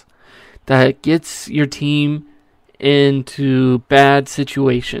this that gets your team into bad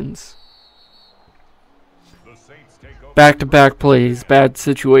situations. Back-to-back plays, bad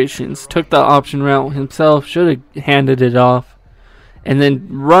situations. Took the option route himself, should have handed it off. And then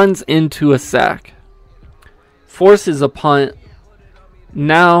runs into a sack. Forces a punt.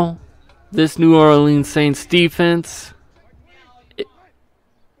 Now, this New Orleans Saints defense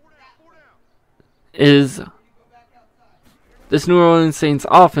this New Orleans Saints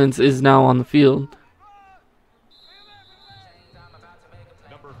offense is now on the field.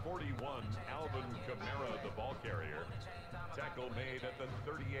 Number 41, Alvin Kamara, the ball carrier. Tackle made at the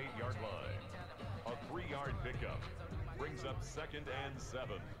 38-yard line. A 3-yard pickup brings up 2nd and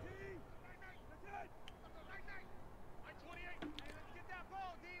 7.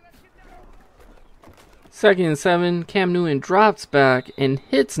 Second and 7, Cam Newton drops back and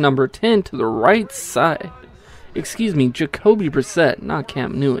hits number 10 to the right side. Excuse me, Jacoby Brissett, not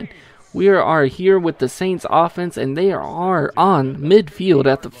Cam Newton. We are here with the Saints offense, and they are on midfield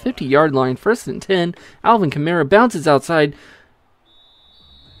at the 50-yard line. 1st and 10, Alvin Kamara bounces outside,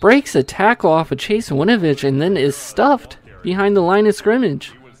 breaks a tackle off of Chase Winovich, and then is stuffed behind the line of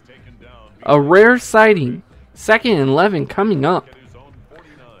scrimmage. A rare sighting. 2nd and 11 coming up.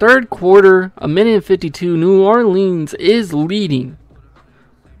 3rd quarter, a minute and 52, New Orleans is leading.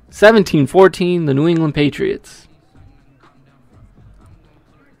 17-14, the New England Patriots.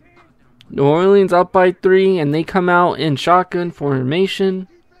 New Orleans up by 3, and they come out in shotgun formation.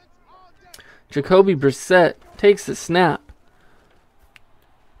 Jacoby Brissett takes the snap.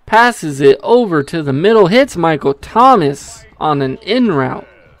 Passes it over to the middle, hits Michael Thomas on an in route.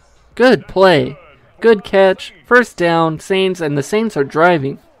 Good play. Good catch. 1st down, Saints, and the Saints are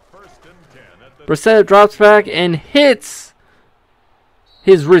driving. Brissett drops back and hits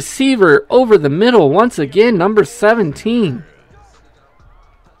his receiver over the middle once again, number 17.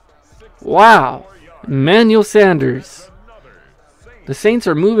 Wow. Emmanuel Sanders. The Saints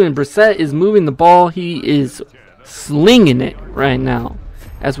are moving. Brissett is moving the ball. He is slinging it right now.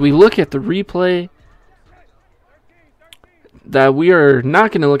 As we look at the replay that we are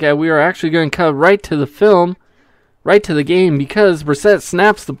not going to look at, we are actually going to cut right to the film, right to the game, because Brissett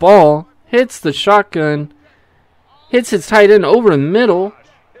snaps the ball, hits the shotgun, hits his tight end over the middle,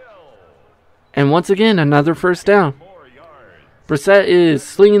 and once again, another 1st down. Brissett is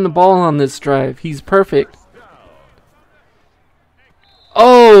slinging the ball on this drive. He's perfect.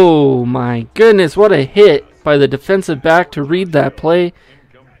 Oh my goodness, what a hit by the defensive back to read that play.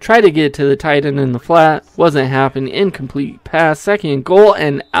 Try to get to the tight end in the flat. Wasn't happening. Incomplete pass. 2nd and goal,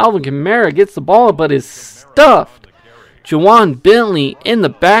 and Alvin Kamara gets the ball but is stuffed. Juwan Bentley in the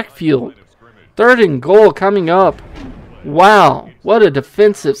backfield. 3rd and goal coming up. Wow, what a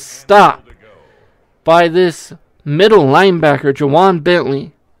defensive stop by this middle linebacker, Juwan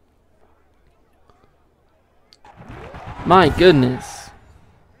Bentley. My goodness.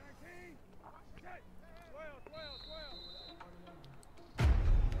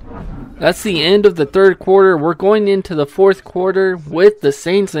 That's the end of the 3rd quarter. We're going into the 4th quarter with the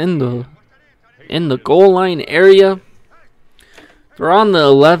Saints in the goal line area. They're on the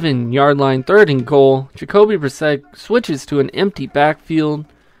 11-yard line, 3rd and goal. Jacoby Brissett switches to an empty backfield.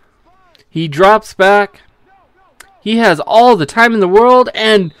 He drops back. He has all the time in the world,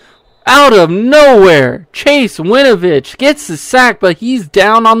 and out of nowhere, Chase Winovich gets the sack, but he's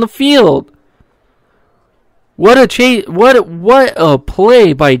down on the field. What a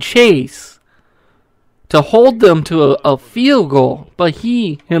play by Chase to hold them to a field goal, but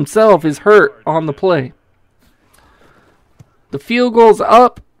he himself is hurt on the play. The field goal's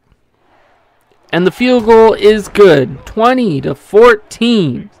up, and the field goal is good.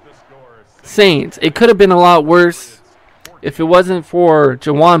 20-14 Saints. It could have been a lot worse if it wasn't for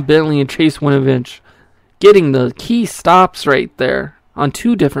Jawan Bentley and Chase Winovich getting the key stops right there on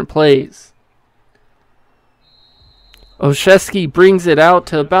 2 different plays. Olszewski brings it out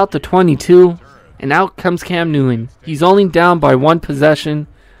to about the 22, and out comes Cam Newton. He's only down by 1 possession.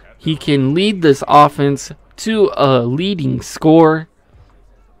 He can lead this offense to a leading score.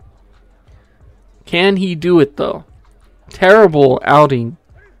 Can he do it though? Terrible outing.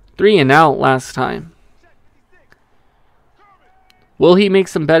 3 and out last time. Will he make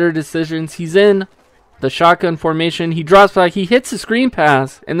some better decisions? He's in the shotgun formation. He drops back. He hits a screen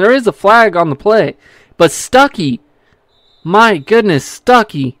pass, and there is a flag on the play. But Stuckey, my goodness,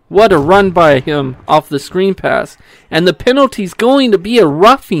 Stuckey, what a run by him off the screen pass. And the penalty's going to be a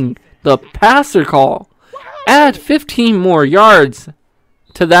roughing the passer call. Add 15 more yards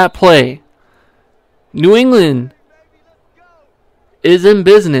to that play. New England is in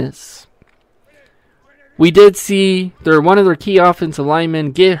business. We did see one of their key offensive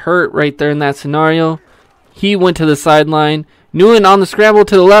linemen get hurt right there in that scenario. He went to the sideline. Newton on the scramble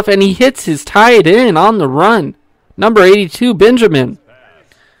to the left, and he hits his tight end on the run. Number 82, Benjamin.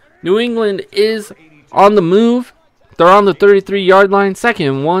 New England is on the move. They're on the 33-yard line, 2nd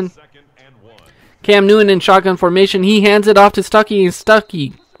and 1. Cam Newton in shotgun formation. He hands it off to Stuckey, and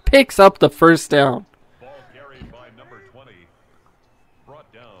Stuckey picks up the 1st down.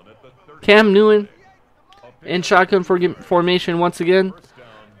 Cam Newton in shotgun formation once again.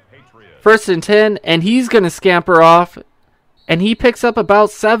 1st and 10, and he's going to scamper off, and he picks up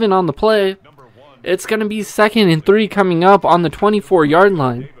about 7 on the play. It's going to be 2nd and 3 coming up on the 24-yard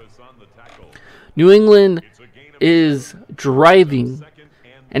line. New England is driving,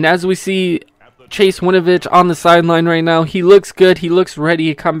 and as we see Chase Winovich on the sideline right now, he looks good. He looks ready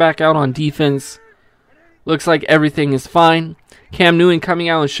to come back out on defense. Looks like everything is fine. Cam Newton coming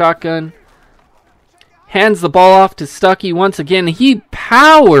out in shotgun. Hands the ball off to Stuckey once again. He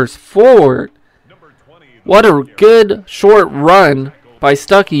powers forward. What a good short run by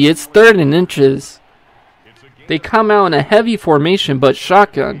Stuckey. It's 3rd and inches. They come out in a heavy formation, but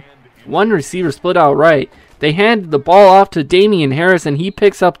shotgun. 1 receiver split out right. They hand the ball off to Damian Harris, and he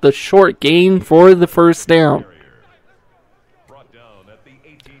picks up the short gain for the 1st down.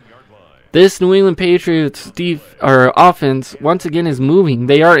 This New England Patriots offense once again is moving.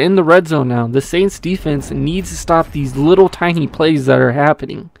 They are in the red zone now. The Saints defense needs to stop these little tiny plays that are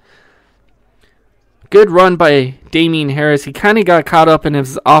happening. Good run by Damian Harris. He kind of got caught up in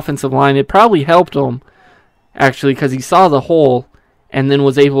his offensive line. It probably helped him, actually, because he saw the hole and then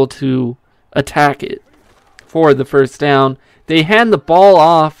was able to attack it for the 1st down. They hand the ball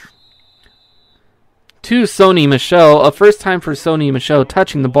off to Sony Michel. A first time for Sony Michel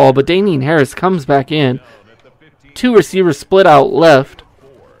touching the ball, but Damian Harris comes back in. 2 receivers split out left.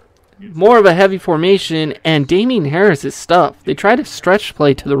 More of a heavy formation, and Damian Harris is stuffed. They tried a stretch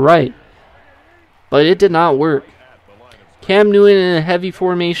play to the right, but it did not work. Cam Newton in a heavy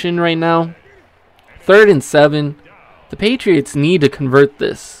formation right now. 3rd and 7. The Patriots need to convert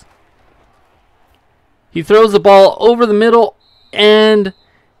this. He throws the ball over the middle and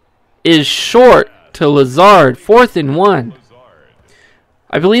is short to Lazard. 4th and 1.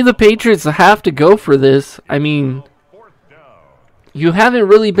 I believe the Patriots have to go for this. I mean, you haven't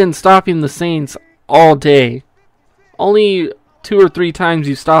really been stopping the Saints all day. Only 2 or 3 times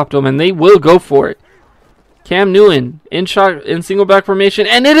you stopped them, and they will go for it. Cam Newton in single back formation,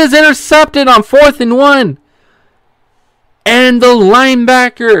 and it is intercepted on 4th and 1. And the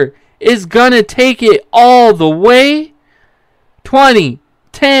linebacker is going to take it all the way. 20,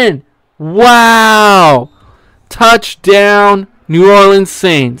 10, wow. Touchdown, New Orleans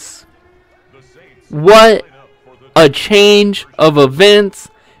Saints. What a change of events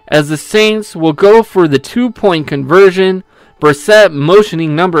as the Saints will go for the 2-point conversion. Brissett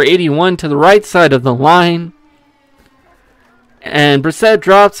motioning number 81 to the right side of the line. And Brissett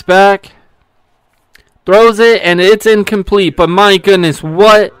drops back. Throws it, and it's incomplete. But my goodness,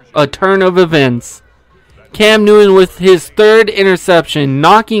 what a turn of events. Cam Newton with his 3rd interception,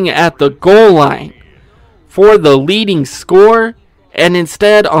 knocking at the goal line for the leading score. And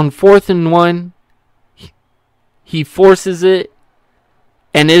instead, on 4th and 1, he forces it,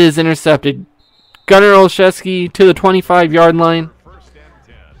 and it is intercepted. Gunnar Olszewski to the 25-yard line.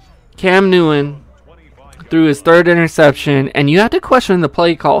 Cam Newton threw his 3rd interception, and you have to question the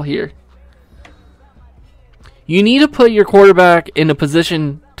play call here. You need to put your quarterback in a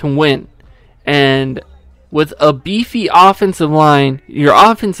position to win. And with a beefy offensive line, your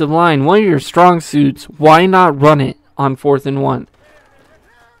offensive line, one of your strong suits, why not run it on 4th and 1?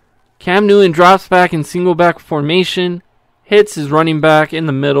 Cam Newton drops back in single back formation, hits his running back in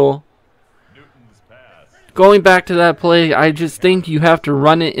the middle. Going back to that play, I just think you have to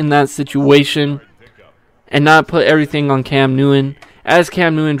run it in that situation and not put everything on Cam Newton. As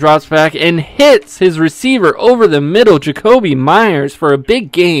Cam Newton drops back and hits his receiver over the middle, Jacoby Myers, for a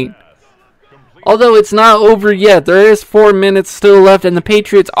big gain. Although it's not over yet, there is 4 minutes still left, and the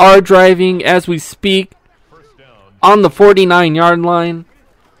Patriots are driving as we speak on the 49-yard line.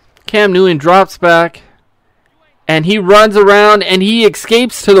 Cam Newton drops back, and he runs around, and he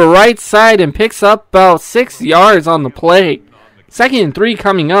escapes to the right side and picks up about 6 yards on the play. 2nd and 3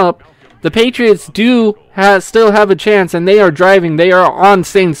 coming up. The Patriots do still have a chance, and they are driving. They are on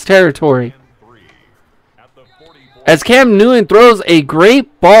Saints territory. As Cam Newton throws a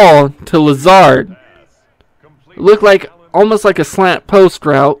great ball to Lazard. It looked like almost like a slant post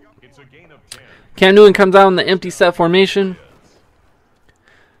route. Cam Newton comes out in the empty set formation.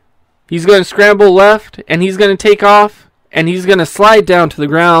 He's going to scramble left, and he's going to take off, and he's going to slide down to the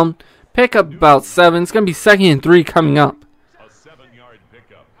ground, pick up about 7. It's going to be 2nd and 3 coming up.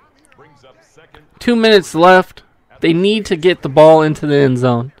 2 minutes left. They need to get the ball into the end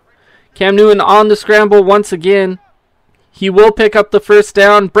zone. Cam Newton on the scramble once again. He will pick up the first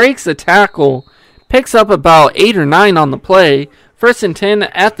down, breaks a tackle, picks up about 8 or 9 on the play. 1st and 10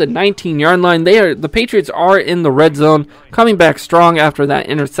 at the 19-yard line. The Patriots are in the red zone, coming back strong after that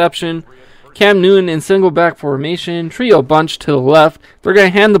interception. Cam Newton in single back formation, trio bunch to the left. They're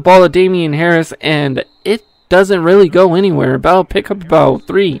going to hand the ball to Damian Harris, and it doesn't really go anywhere. Pick up about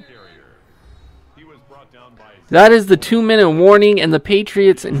 3. That is the 2-minute warning, and the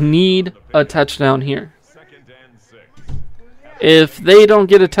Patriots need a touchdown here. If they don't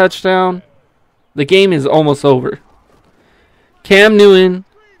get a touchdown, the game is almost over. Cam Newton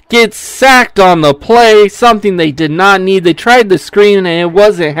gets sacked on the play, something they did not need. They tried the screen, and it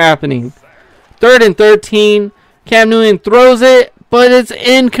wasn't happening. 3rd and 13. Cam Newton throws it, but it's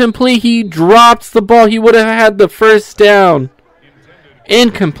incomplete. He drops the ball. He would have had the first down.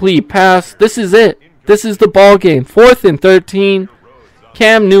 Incomplete pass. This is it. This is the ball game. 4th and 13.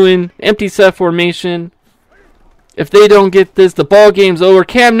 Cam Newton, empty set formation. If they don't get this, the ball game's over.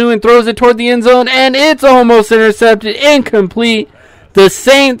 Cam Newton throws it toward the end zone, and it's almost intercepted. Incomplete. The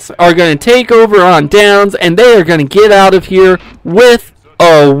Saints are going to take over on downs, and they are going to get out of here with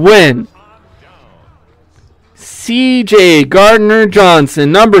a win. C.J.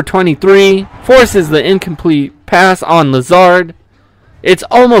 Gardner-Johnson, number 23, forces the incomplete pass on Lazard. It's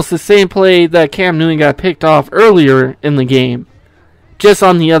almost the same play that Cam Newton got picked off earlier in the game, just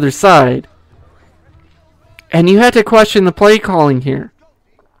on the other side. And you have to question the play calling here.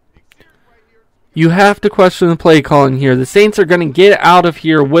 You have to question the play calling here. The Saints are going to get out of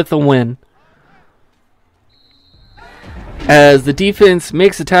here with a win. As the defense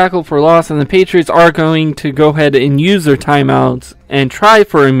makes a tackle for loss, and the Patriots are going to go ahead and use their timeouts and try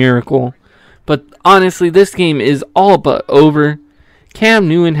for a miracle. But honestly, this game is all but over. Cam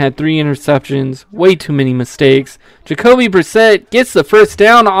Newton had 3 interceptions, way too many mistakes. Jacoby Brissett gets the first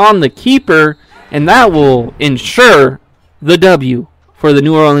down on the keeper, and that will ensure the W for the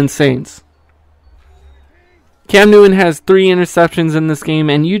New Orleans Saints. Cam Newton has 3 interceptions in this game,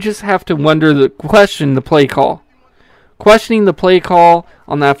 and you just have to question the play call. Questioning the play call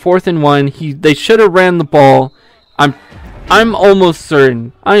on that 4th and 1, they should have ran the ball. I'm almost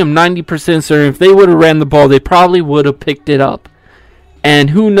certain. I am 90% certain if they would have ran the ball, they probably would have picked it up.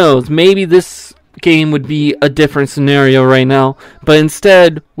 And who knows, maybe this game would be a different scenario right now. But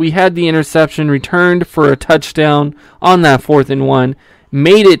instead, we had the interception returned for a touchdown on that 4th and 1.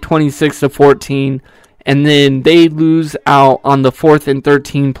 Made it 26-14. And then they lose out on the 4th and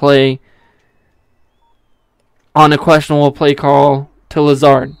 13 play on a questionable play call to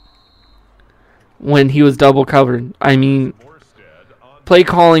Lazard when he was double covered. I mean, play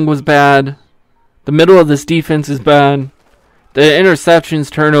calling was bad. The middle of this defense is bad. The interceptions,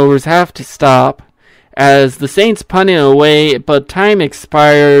 turnovers have to stop as the Saints punt it away, but time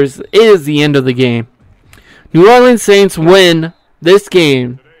expires. It is the end of the game. New Orleans Saints win this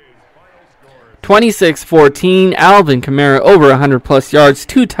game 26-14. Alvin Kamara over 100 plus yards,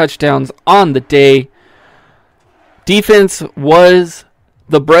 2 touchdowns on the day. Defense was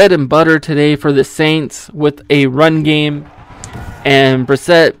the bread and butter today for the Saints with a run game and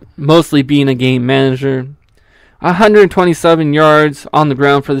Brissett mostly being a game manager. 127 yards on the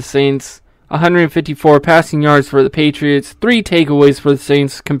ground for the Saints, 154 passing yards for the Patriots, 3 takeaways for the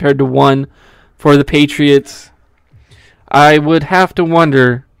Saints compared to 1 for the Patriots. I would have to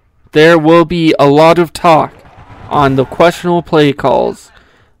wonder, there will be a lot of talk on the questionable play calls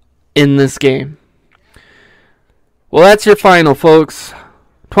in this game. Well, that's your final, folks.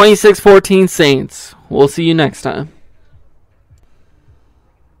 26-14 Saints. We'll see you next time.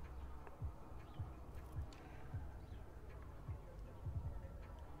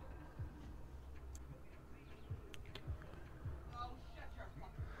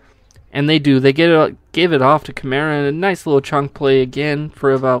 And they do. They give it off to Kamara, and a nice little chunk play again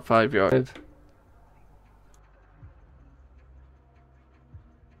for about 5 yards.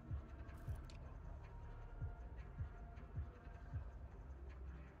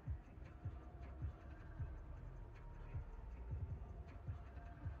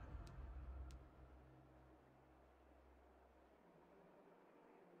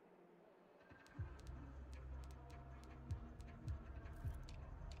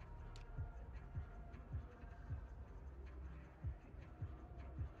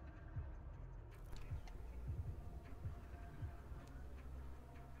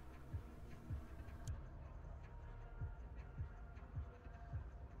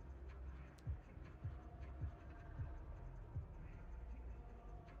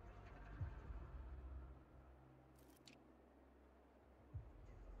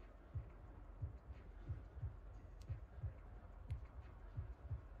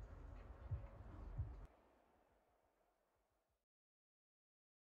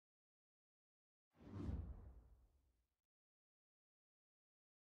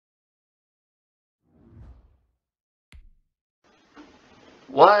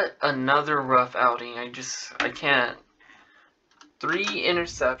 What another rough outing. I can't. 3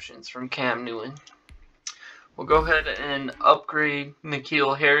 interceptions from Cam Newton. We'll go ahead and upgrade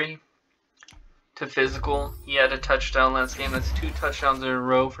N'Keal Harry to physical. He had a touchdown last game. That's 2 touchdowns in a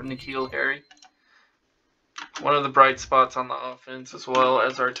row for N'Keal Harry. One of the bright spots on the offense, as well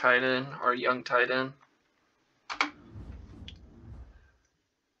as our tight end, our young tight end.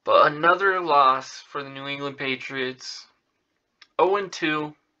 But another loss for the New England Patriots.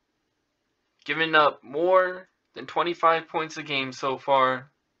 0-2. Giving up more than 25 points a game so far.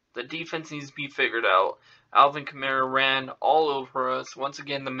 The defense needs to be figured out. Alvin Kamara ran all over us. Once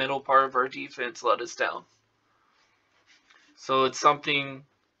again, the middle part of our defense let us down. So it's something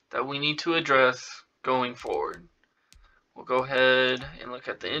that we need to address going forward. We'll go ahead and look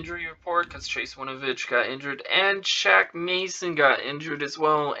at the injury report because Chase Winovich got injured and Shaq Mason got injured as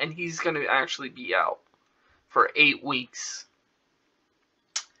well, and he's going to actually be out for 8 weeks.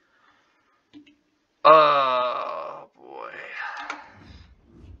 Oh boy.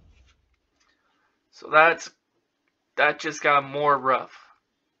 So that just got more rough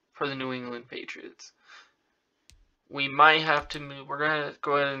for the New England Patriots. We might have to move. We're going to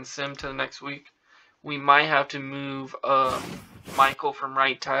go ahead and sim to the next week. We might have to move Michael from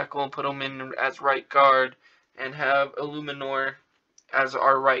right tackle and put him in as right guard and have Illuminor as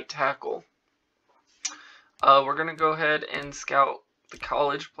our right tackle. We're going to go ahead and scout the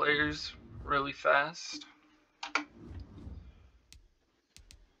college players really fast.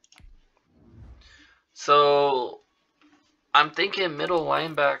 So I'm thinking middle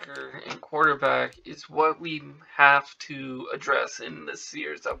linebacker and quarterback is what we have to address in this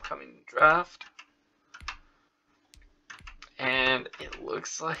year's upcoming draft. And it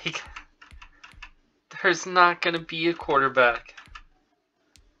looks like there's not going to be a quarterback.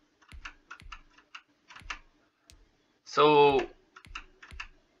 So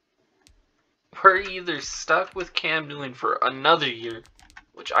we're either stuck with Cam Newton for another year,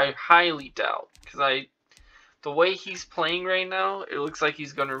 which I highly doubt, because the way he's playing right now, it looks like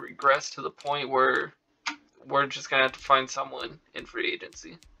he's going to regress to the point where we're just going to have to find someone in free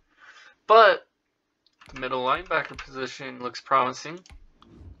agency. But the middle linebacker position looks promising.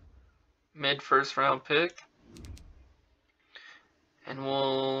 Mid first round pick. And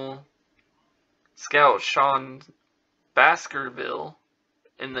we'll scout Sean Baskerville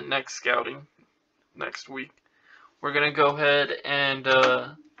in the next scouting next week. We're going to go ahead and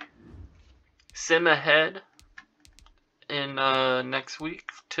sim ahead in next week,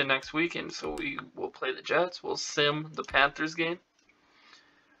 and so we will play the Jets. We'll sim the Panthers game.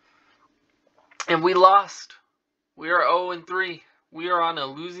 And we lost. We are 0-3. We are on a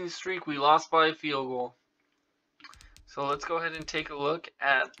losing streak. We lost by a field goal. So let's go ahead and take a look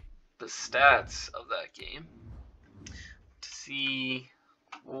at the stats of that game. see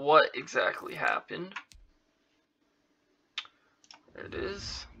what exactly happened. There it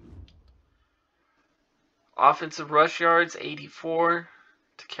is. Offensive rush yards, 84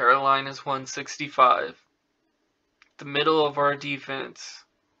 to Carolina's 165. The middle of our defense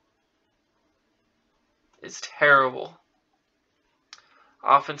is terrible.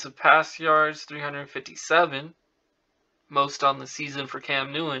 Offensive pass yards, 357. Most on the season for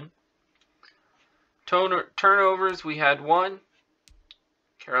Cam Newton. Turnovers, we had 1.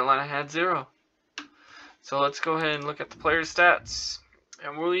 Carolina had 0. So let's go ahead and look at the player stats.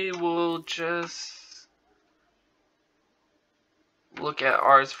 And we will just look at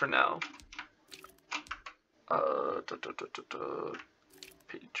ours for now.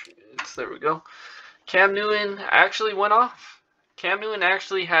 Patriots, there we go. Cam Newton actually went off. Cam Newton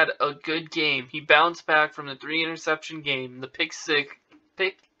actually had a good game. He bounced back from the 3-interception game, the pick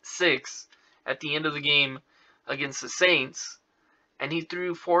six at the end of the game against the Saints, and he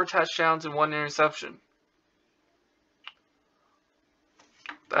threw 4 touchdowns and 1 interception.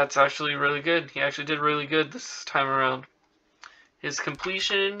 That's actually really good. He actually did really good this time around. His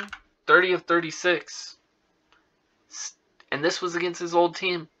completion, 30 of 36. And this was against his old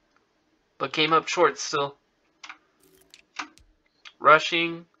team, but came up short still.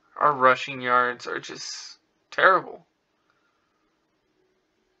 Rushing, our rushing yards are just terrible.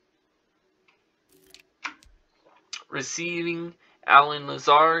 Receiving, Allen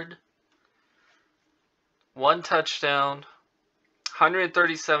Lazard, 1 touchdown,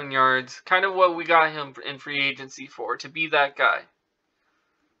 137 yards. Kind of what we got him in free agency for, to be that guy.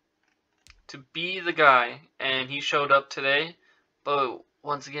 To be the guy, and he showed up today, but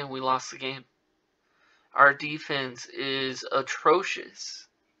once again, we lost the game. Our defense is atrocious.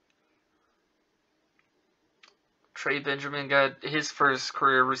 Trey Benjamin got his first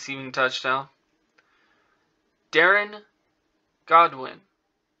career receiving touchdown. Darren Godwin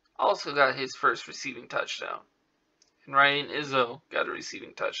also got his first receiving touchdown. And Ryan Izzo got a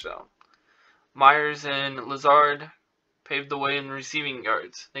receiving touchdown. Myers and Lazard paved the way in receiving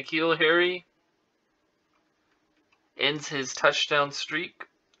yards. N'Keal Harry ends his touchdown streak.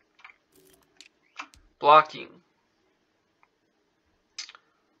 Blocking.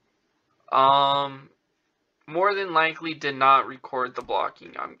 More than likely did not record the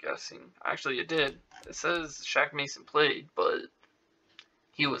blocking, I'm guessing. Actually, it did. It says Shaq Mason played, but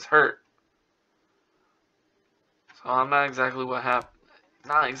he was hurt. So I'm not exactly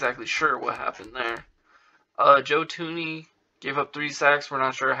sure what happened there. Joe Tooney gave up 3 sacks. We're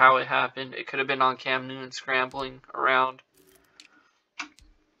not sure how it happened. It could have been on Cam Newton scrambling around.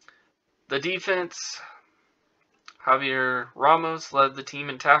 The defense, Javier Ramos led the team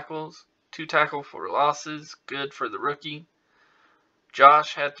in tackles. 2 tackles for losses, good for the rookie.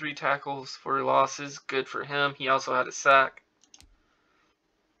 Josh had 3 tackles for losses, good for him. He also had a sack.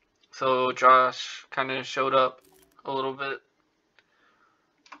 So Josh kind of showed up a little bit.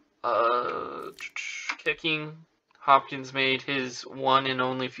 Kicking, Hopkins made his 1 and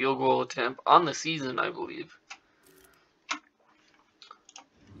only field goal attempt on the season, I believe.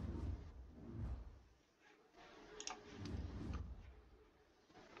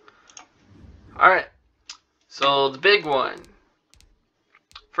 Alright, so the big one.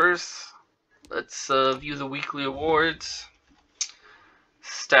 First, let's view the weekly awards.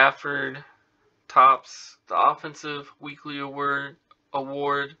 Stafford tops the offensive weekly award,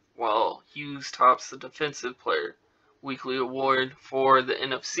 while Hughes tops the defensive player weekly award for the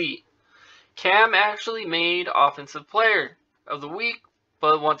NFC. Cam actually made offensive player of the week,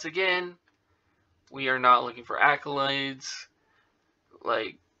 but once again, we are not looking for accolades.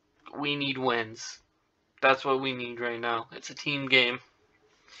 Like, we need wins. That's what we need right now. It's a team game.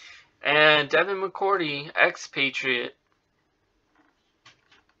 And Devin McCourty, ex-Patriot,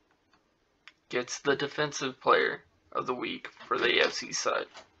 gets the defensive player of the week for the AFC side.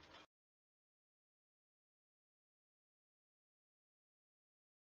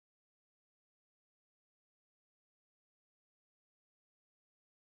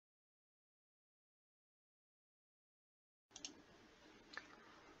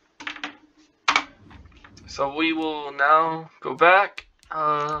 So we will now go back.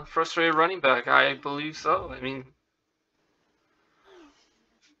 Frustrated running back, I believe so. I mean,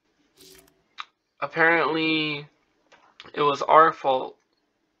 apparently it was our fault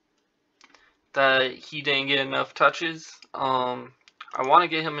that he didn't get enough touches. I want to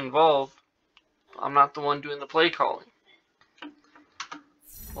get him involved. I'm not the one doing the play calling.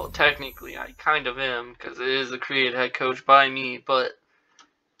 Well, technically, I kind of am, because it is a created head coach by me, but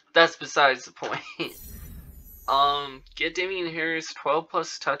that's besides the point. Get Damian Harris 12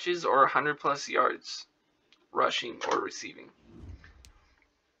 plus touches or 100 plus yards. rushing or receiving.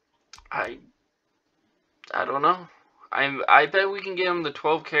 I don't know. I bet we can get him the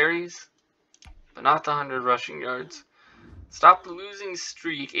 12 carries, but not the 100 rushing yards. Stop the losing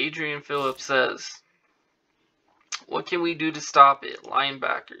streak, Adrian Phillips says. What can we do to stop it?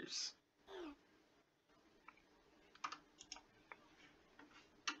 Linebackers.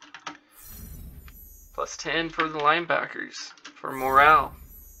 Plus 10 for the linebackers for morale.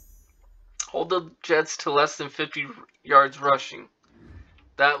 Hold the Jets to less than 50 yards rushing.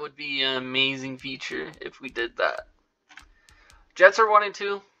 That would be an amazing feature if we did that. Jets are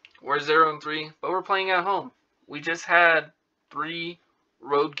 1-2. We're 0-3, but we're playing at home. We just had 3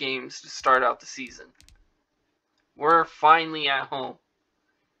 road games to start out the season. We're finally at home.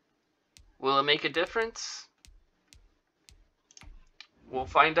 Will it make a difference? We'll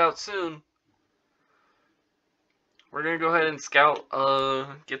find out soon. We're going to go ahead and scout,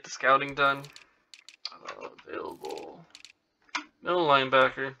 get the scouting done. Available. Middle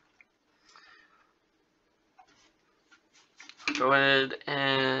linebacker. Go ahead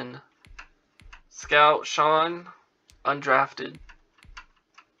and scout Sean, undrafted.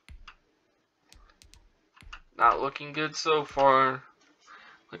 Not looking good so far.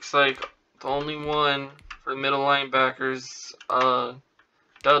 Looks like the only one for middle linebackers,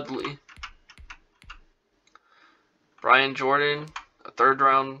 Dudley. Brian Jordan, a 3rd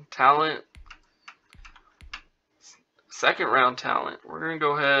round talent. 2nd round talent. We're going to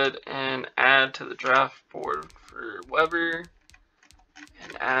go ahead and add to the draft board for Weber.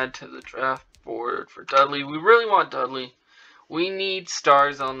 And add to the draft board for Dudley. We really want Dudley. We need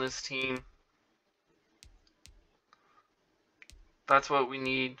stars on this team. That's what we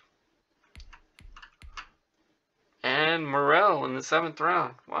need. And Morrell in the 7th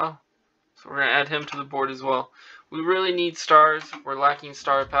round. Wow. So we're going to add him to the board as well. We really need stars. We're lacking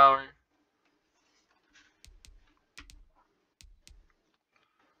star power.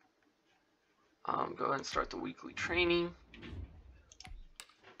 Go ahead and start the weekly training.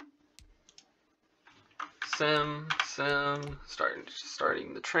 Starting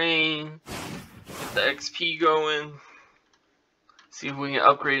the train. Get the XP going. See if we can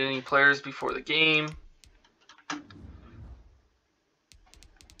upgrade any players before the game.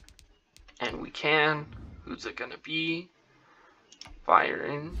 And we can. Who's it gonna be?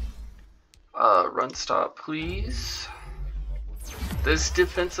 Firing. Run stop, please. This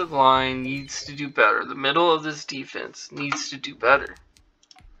defensive line needs to do better. The middle of this defense needs to do better.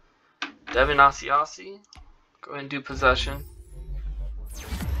 Devin Asiasi, go ahead and do possession.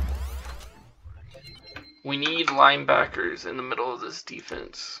 We need linebackers in the middle of this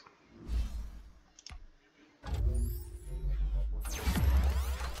defense.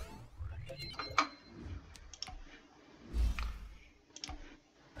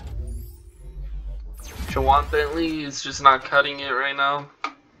 Jawan Bentley is just not cutting it right now.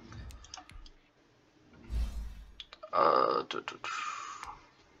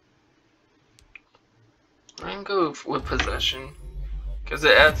 I'm gonna go with possession because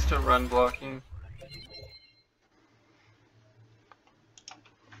it adds to run blocking.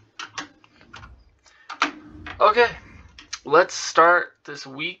 Okay, let's start this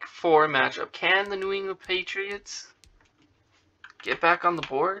week 4 matchup. Can the New England Patriots get back on the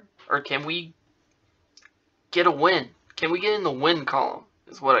board, or can we get a win? Can we get in the win column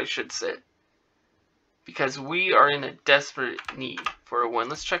is what I should say. Because we are in a desperate need for a win.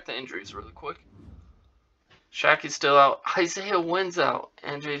 Let's check the injuries really quick. Shaq is still out. Isaiah Wynn's out.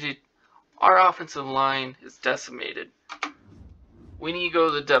 And JJ, our offensive line is decimated. We need to go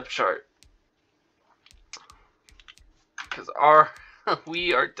to the depth chart. Because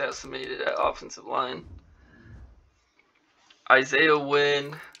we are decimated at offensive line. Isaiah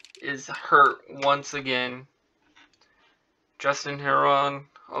Wynn is hurt once again. Justin Heron,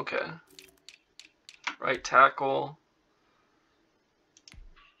 okay. Right tackle.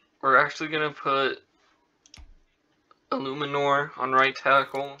 We're actually going to put Illuminor on right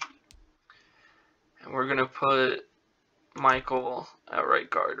tackle. And we're going to put Michael at right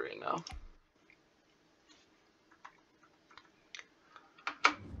guard right now.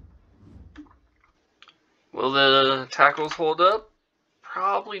 Will the tackles hold up?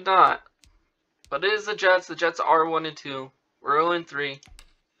 Probably not. But it is the Jets. The Jets are 1-2. We're 0-3.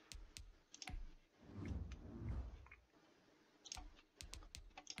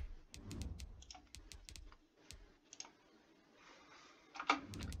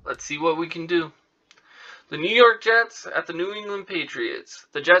 Let's see what we can do. The New York Jets at the New England Patriots.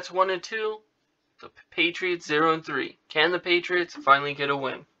 The Jets 1-2. The Patriots 0-3. Can the Patriots finally get a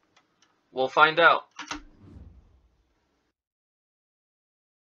win? We'll find out.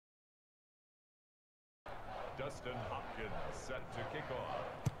 Dustin Hopkins set to kick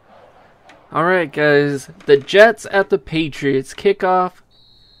off. Alright, guys. The Jets at the Patriots. Kickoff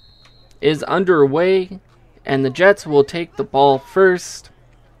is underway, and the Jets will take the ball first.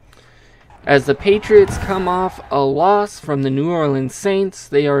 As the Patriots come off a loss from the New Orleans Saints,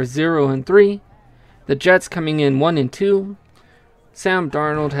 they are 0-3. The Jets coming in 1-2. Sam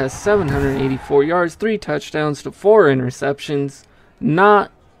Darnold has 784 yards, 3 touchdowns to 4 interceptions.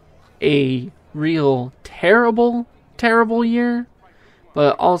 Not a real terrible year,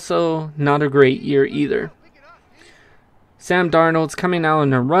 but also not a great year either. Sam Darnold's coming out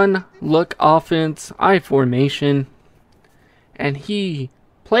in a run-look offense, I formation, and he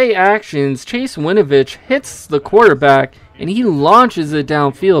play actions. Chase Winovich hits the quarterback, and he launches it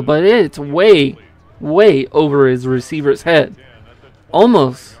downfield, but it's way over his receiver's head.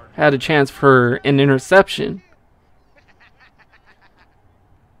 Almost had a chance for an interception.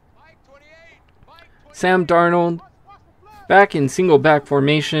 Sam Darnold back in single back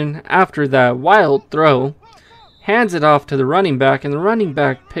formation after that wild throw, hands it off to the running back, and the running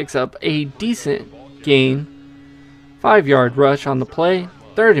back picks up a decent gain. 5-yard rush on the play,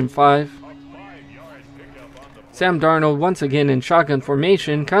 3rd and 5. Sam Darnold once again in shotgun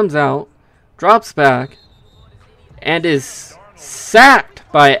formation comes out, drops back, and is sacked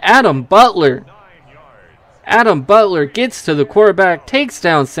by Adam Butler. Adam Butler gets to the quarterback, takes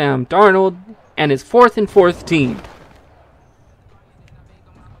down Sam Darnold, and is 4th and 14.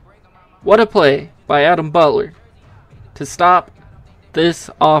 What a play by Adam Butler to stop this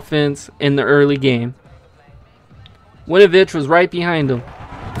offense in the early game. Winovich was right behind him,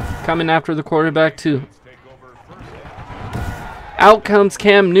 coming after the quarterback too. Out comes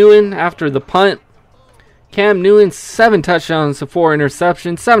Cam Newton after the punt. Cam Newton, 7 touchdowns to 4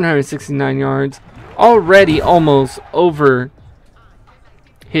 interceptions, 769 yards. Already almost over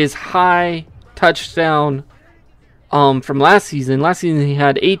his high touchdown from last season. Last season he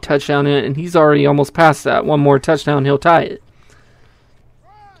had 8 touchdowns in it, and he's already almost past that. One more touchdown, he'll tie it.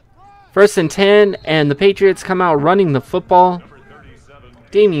 1st and 10, and the Patriots come out running the football.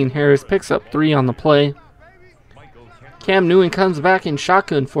 Damian Harris picks up 3 on the play. Cam Newton comes back in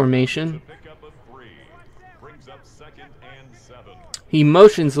shotgun formation. He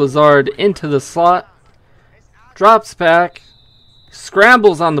motions Lazard into the slot, drops back,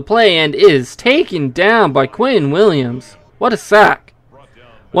 scrambles on the play, and is taken down by Quinn Williams. What a sack.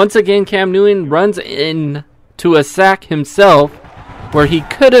 Once again, Cam Newton runs into a sack himself, where he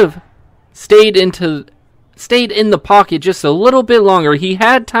could have stayed in the pocket just a little bit longer. He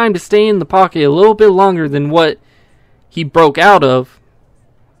had time to stay in the pocket a little bit longer than what he broke out of,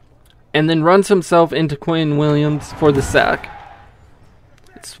 and then runs himself into Quinn Williams for the sack.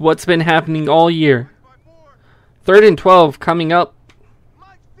 It's what's been happening all year. 3rd and 12 coming up.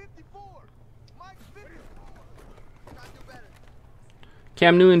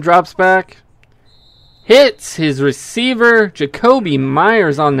 Cam Newton drops back, hits his receiver, Jacoby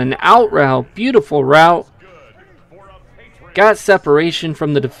Myers, on an out route. Beautiful route. Got separation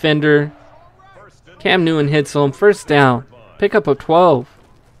from the defender. Cam Newton hits him. 1st down. Pickup of 12.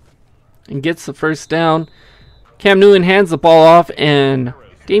 And gets the 1st down. Cam Newton hands the ball off, and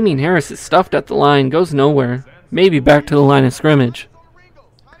Damian Harris is stuffed at the line. Goes nowhere. Maybe back to the line of scrimmage.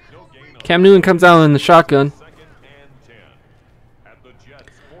 Cam Newton comes out in the shotgun.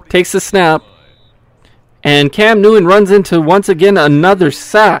 Takes the snap. And Cam Newton runs into, once again, another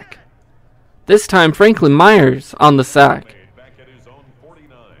sack. This time Franklin Myers on the sack.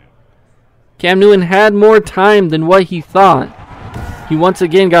 Cam Newton had more time than what he thought. He once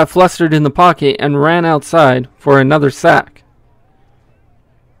again got flustered in the pocket and ran outside for another sack.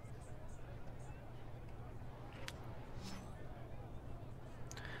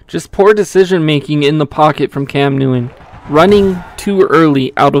 Just poor decision making in the pocket from Cam Newton. Running too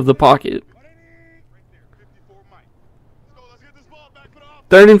early out of the pocket.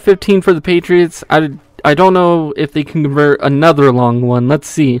 3rd and 15 for the Patriots. I don't know if they can convert another long one. Let's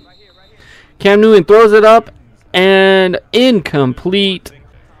see. Cam Newton throws it up, and incomplete.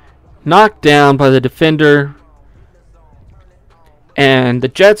 Knocked down by the defender. And the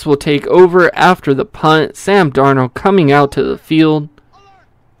Jets will take over after the punt. Sam Darnold coming out to the field.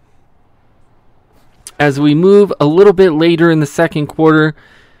 As we move a little bit later in the 2nd quarter,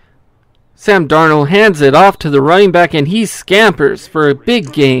 Sam Darnold hands it off to the running back, and he scampers for a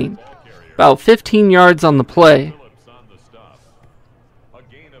big gain. About 15 yards on the play.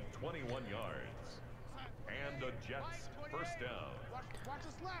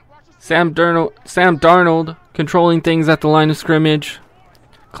 Sam Darnold controlling things at the line of scrimmage,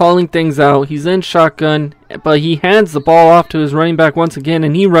 calling things out. He's in shotgun, but he hands the ball off to his running back once again,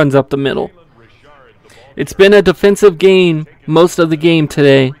 and he runs up the middle. It's been a defensive game most of the game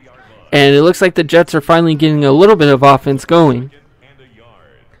today, and it looks like the Jets are finally getting a little bit of offense going.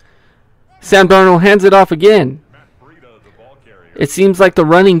 Sam Darnold hands it off again. It seems like the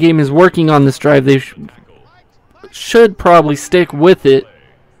running game is working on this drive. They should probably stick with it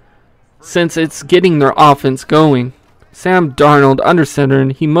since it's getting their offense going. Sam Darnold under center,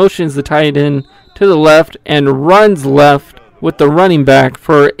 and he motions the tight end to the left and runs left with the running back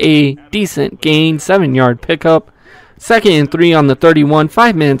for a decent gain, 7-yard pickup. 2nd and 3 on the 31,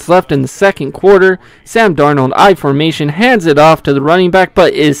 5 minutes left in the second quarter. Sam Darnold, I formation, hands it off to the running back,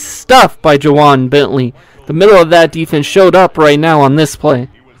 but is stuffed by Jawan Bentley. The middle of that defense showed up right now on this play.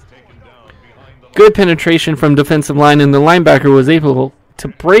 Good penetration from defensive line, and the linebacker was able to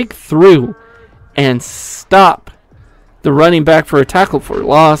break through and stop the running back for a tackle for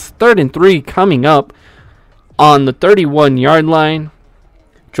loss. 3rd and 3 coming up on the 31-yard line.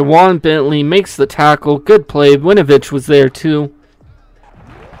 Jawan Bentley makes the tackle. Good play. Winovich was there too.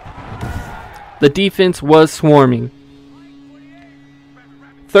 The defense was swarming.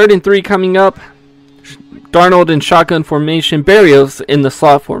 3rd and 3 coming up. Darnold in shotgun formation. Berrios in the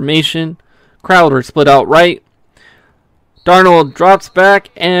slot formation. Crowder split out right. Darnold drops back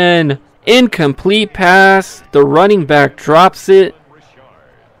and incomplete pass. The running back drops it.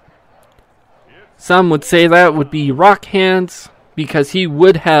 Some would say that would be rock hands, because he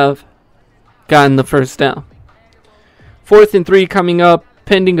would have gotten the first down. 4th and 3 coming up,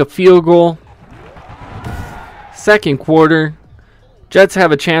 pending a field goal. Second quarter, Jets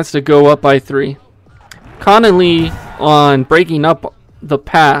have a chance to go up by 3. Connolly on breaking up the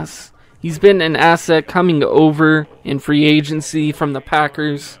pass. He's been an asset coming over in free agency from the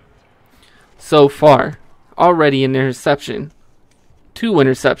Packers so far. Already an interception. 2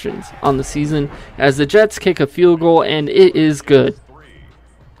 interceptions on the season as the Jets kick a field goal, and it is good.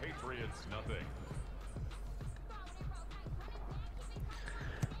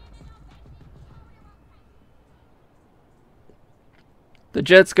 The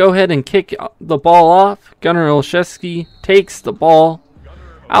Jets go ahead and kick the ball off. Gunnar Olszewski takes the ball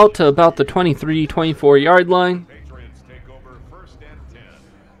out to about the 23-24 yard line.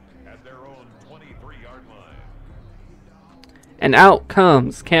 And out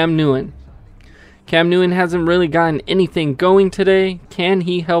comes Cam Newton. Cam Newton hasn't really gotten anything going today. Can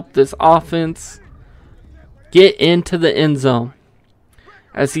he help this offense get into the end zone?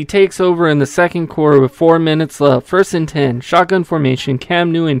 As he takes over in the second quarter with 4 minutes left. 1st and 10. Shotgun formation.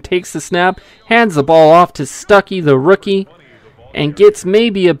 Cam Newton takes the snap. Hands the ball off to Stuckey, the rookie. And gets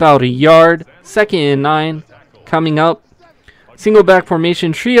maybe about a yard. 2nd and 9 coming up. Single back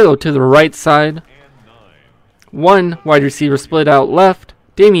formation. Trio to the right side. 1 wide receiver split out left.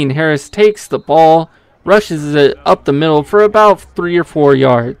 Damian Harris takes the ball, rushes it up the middle for about 3 or 4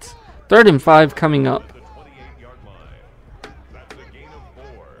 yards. 3rd and 5 coming up.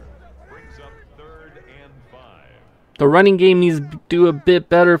 The running game needs to do a bit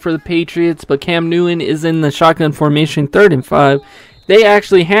better for the Patriots, but Cam Newton is in the shotgun formation. 3rd and 5. They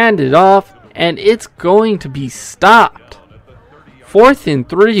actually hand it off, and it's going to be stopped. 4th and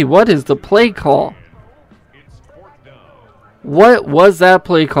 3. What is the play call? What was that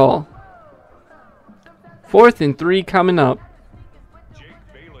play call? 4th and 3 coming up.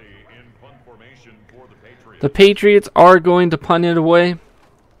 The Patriots are going to punt it away.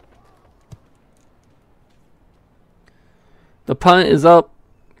 The punt is up.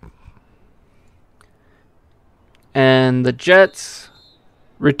 And the Jets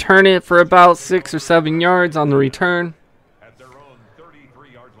return it for about 6 or 7 yards on the return.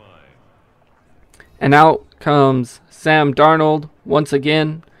 And out comes Sam Darnold once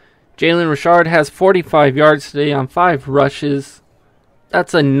again. Jalen Richard has 45 yards today on 5 rushes.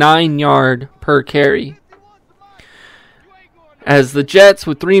 That's a 9-yard per carry. As the Jets,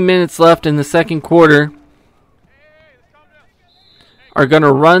 with 3 minutes left in the second quarter, are going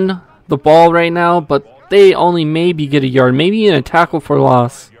to run the ball right now, but they only maybe get a yard, maybe in a tackle for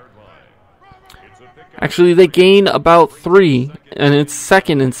loss. Actually, they gain about 3, and it's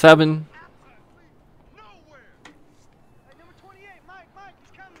 2nd and 7.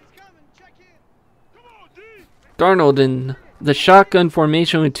 Darnold in the shotgun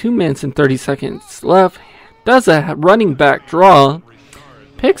formation with 2 minutes and 30 seconds left. Does a running back draw.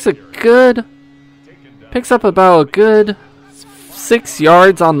 Picks up about a good 6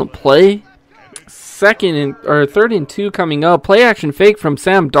 yards on the play. 3rd and 2 coming up. Play action fake from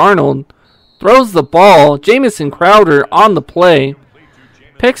Sam Darnold. Throws the ball. Jamison Crowder on the play.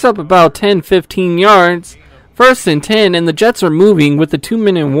 Picks up about 10-15 yards. 1st and 10, and the Jets are moving with the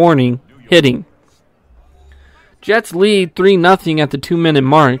 2-minute warning hitting. Jets lead 3-0 at the 2-minute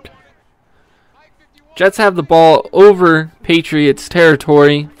mark. Jets have the ball over Patriots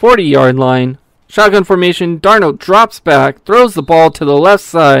territory, 40-yard line. Shotgun formation, Darnold drops back, throws the ball to the left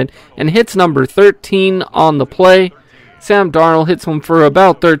side, and hits number 13 on the play. Sam Darnold hits him for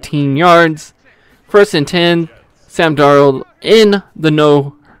about 13 yards. 1st and 10, Sam Darnold in the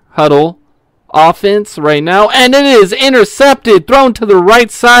no-huddle offense right now, and it is intercepted, thrown to the right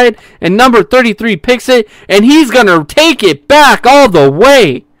side, and number 33 picks it, and he's going to take it back all the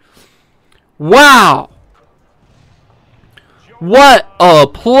way. Wow. What a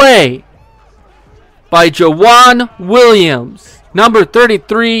play by Jawan Williams. Number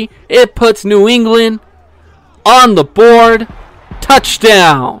 33, it puts New England on the board.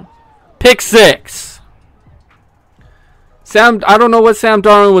 Touchdown. Pick 6. I don't know what Sam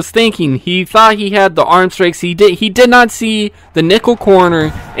Darnold was thinking. He thought he had the arm strength. He did not see the nickel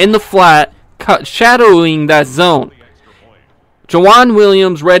corner in the flat, shadowing that zone. Jawan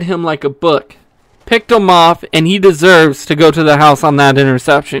Williams read him like a book, picked him off, and he deserves to go to the house on that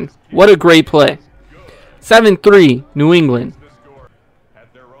interception. What a great play. 7-3, New England.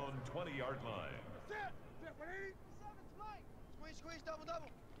 At their own 20-yard line.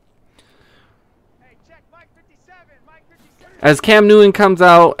 As Cam Newton comes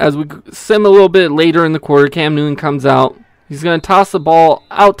out, as we sim a little bit later in the quarter, Cam Newton comes out. He's going to toss the ball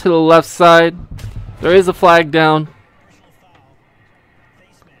out to the left side. There is a flag down.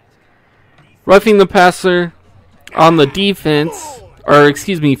 Roughing the passer on the defense, or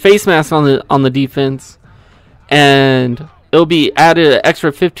excuse me, face mask on the defense, and it'll be added an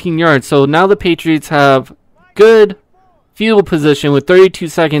extra 15 yards. So now the Patriots have good field position with 32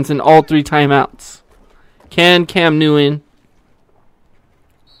 seconds and all 3 timeouts. Can Cam Newton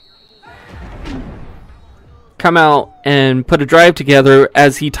come out and put a drive together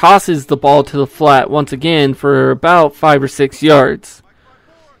as he tosses the ball to the flat once again for about 5 or 6 yards?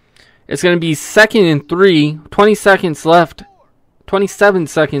 It's going to be 2nd and 3, 27 seconds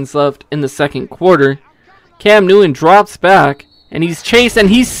left in the second quarter. Cam Newton drops back, and he's chased, and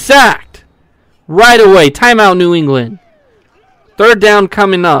he's sacked right away. Timeout, New England. 3rd down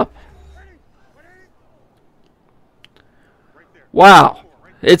coming up. Wow.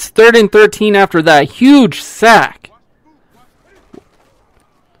 It's 3rd and 13 after that huge sack.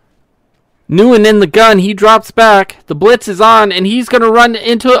 Newton in the gun. He drops back. The blitz is on, and he's going to run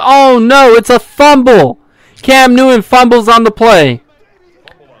into it. Oh, no. It's a fumble. Cam Newton fumbles on the play.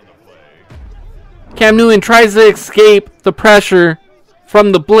 Cam Newton tries to escape the pressure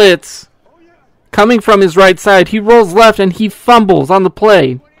from the blitz coming from his right side. He rolls left, and he fumbles on the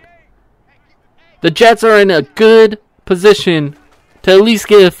play. The Jets are in a good position to at least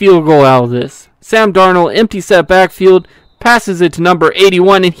get a field goal out of this. Sam Darnold, empty set backfield, passes it to number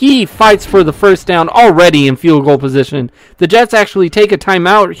 81, and he fights for the 1st down already in field goal position. The Jets actually take a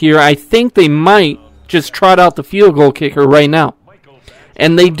timeout here. I think they might just trot out the field goal kicker right now.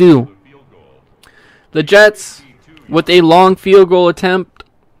 And they do. The Jets with a long field goal attempt.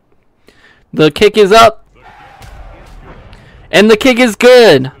 The kick is up. And the kick is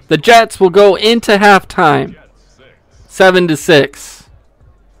good. The Jets will go into halftime. 7-6.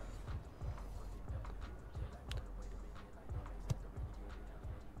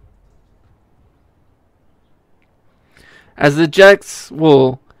 As the Jets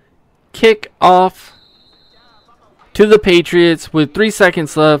will kick off to the Patriots with 3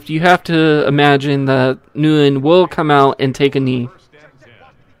 seconds left, you have to imagine that Newton will come out and take a knee.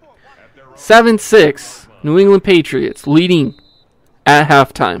 7-6, New England Patriots leading at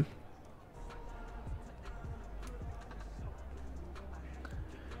halftime.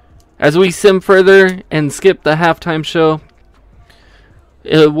 As we sim further and skip the halftime show,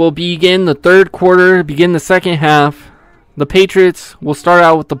 it will begin the 3rd quarter, begin the second half. The Patriots will start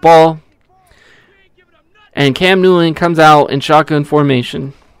out with the ball, and Cam Newton comes out in shotgun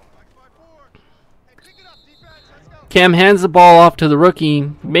formation. Cam hands the ball off to the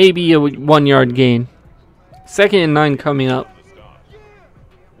rookie, maybe a 1-yard gain. 2nd and 9 coming up.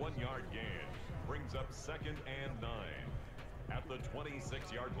 1 yard gain brings up 2nd and 9 at the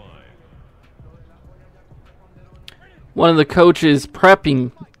 26-yard line. One of the coaches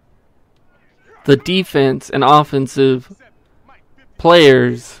prepping the defense and offensive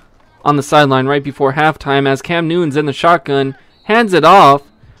players on the sideline right before halftime as Cam Newton's in the shotgun, hands it off.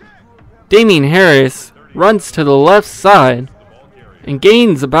 Damien Harris runs to the left side and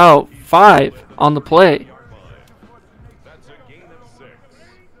gains about 5 on the play.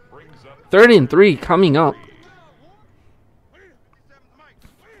 3rd and 3 coming up.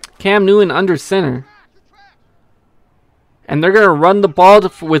 Cam Newton under center. And they're going to run the ball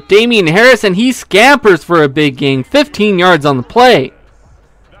with Damien Harris, and he scampers for a big gain. 15 yards on the play.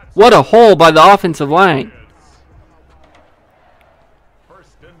 What a hole by the offensive line.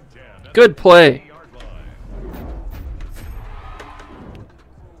 Good play.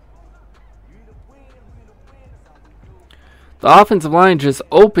 The offensive line just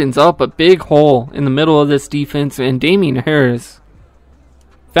opens up a big hole in the middle of this defense, and Damien Harris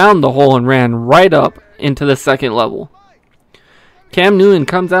found the hole and ran right up into the second level. Cam Newton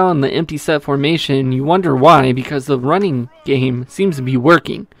comes out in the empty set formation. You wonder why, because the running game seems to be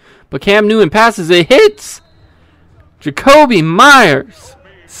working. But Cam Newton passes, it hits Jacoby Myers.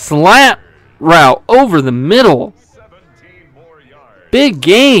 Slant route over the middle. Big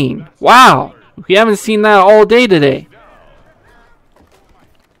gain. Wow. We haven't seen that all day today.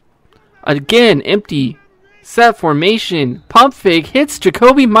 Again, empty set formation. Pump fake hits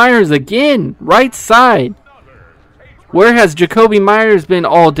Jacoby Myers again. Right side. Where has Jacoby Myers been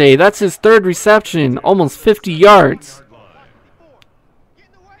all day? That's his third reception. Almost 50 yards.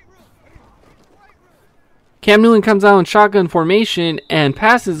 Cam Newton comes out in shotgun formation and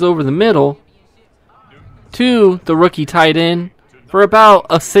passes over the middle to the rookie tight end for about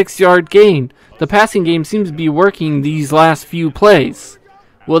a 6-yard gain. The passing game seems to be working these last few plays.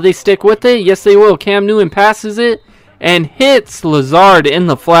 Will they stick with it? Yes, they will. Cam Newton passes it and hits Lazard in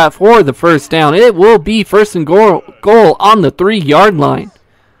the flat for the first down. It will be first and goal on the 3-yard line.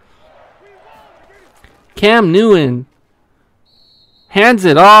 Cam Newton hands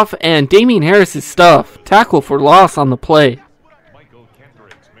it off, and Damien Harris is stuffed. Tackle for loss on the play. Michael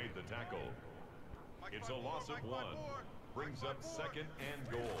Kendricks made the tackle. It's a loss of 1. Brings up second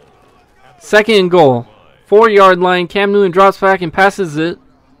and goal. Second and goal. 4-yard line. Cam Newton drops back and passes it,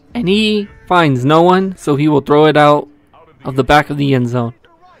 and he finds no one, so he will throw it out of the back of the end zone.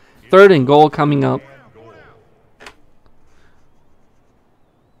 Third and goal coming up.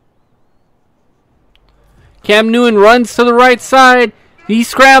 Cam Newton runs to the right side. He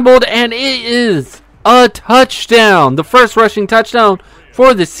scrambled, and it is a touchdown. The first rushing touchdown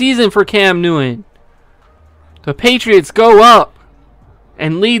for the season for Cam Newton. The Patriots go up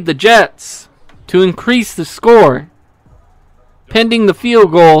and lead the Jets to increase the score, pending the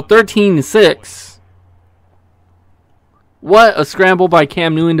field goal, 13-6. What a scramble by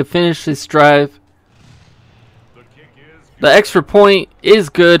Cam Newton to finish this drive. The extra point is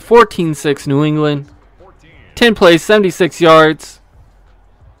good, 14-6 New England. 10 plays, 76 yards.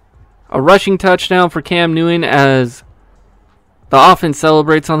 A rushing touchdown for Cam Newton as the offense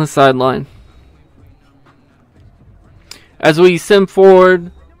celebrates on the sideline. As we sim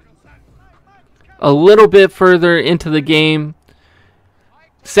forward a little bit further into the game,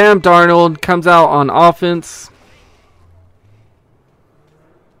 Sam Darnold comes out on offense.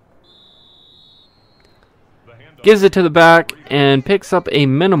 Gives it to the back and picks up a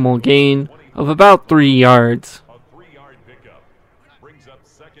minimal gain of about 3 yards. A 3-yard pickup. Brings up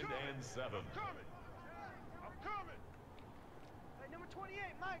second and 7.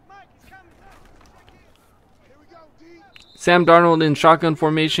 Sam Darnold in shotgun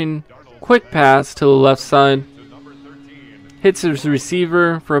formation. Quick pass to the left side. Hits his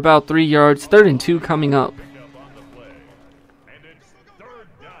receiver for about 3 yards. 3rd and 2 coming up.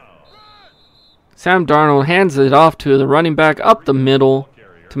 Sam Darnold hands it off to the running back up the middle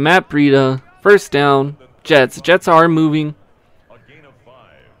to Matt Breida. First down. Jets. Jets are moving. A gain of 5.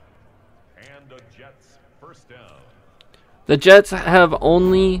 And the Jets first down. The Jets have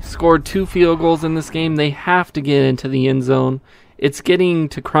only scored 2 field goals in this game. They have to get into the end zone. It's getting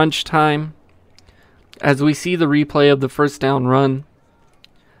to crunch time as we see the replay of the first down run.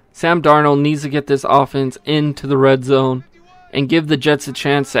 Sam Darnold needs to get this offense into the red zone and give the Jets a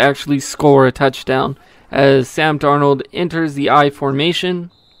chance to actually score a touchdown as Sam Darnold enters the I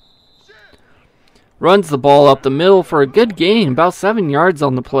formation. Runs the ball up the middle for a good gain, about 7 yards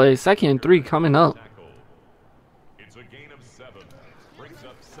on the play. 2nd and 3 coming up. It's a gain of 7. Brings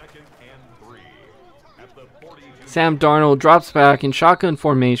up second and 3. At the 42. Sam Darnold drops back in shotgun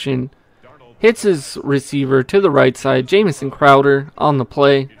formation. Hits his receiver to the right side. Jamison Crowder on the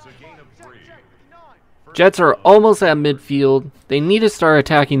play. It's a gain of 3. Jets are almost at midfield. They need to start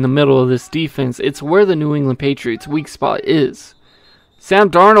attacking the middle of this defense. It's where the New England Patriots' weak spot is.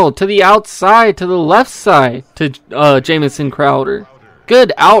 Sam Darnold to the outside, to the left side to Jamison Crowder.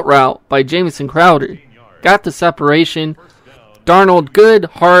 Good out route by Jamison Crowder. Got the separation. Darnold, good,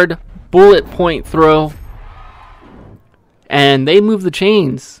 hard, bullet point throw. And they move the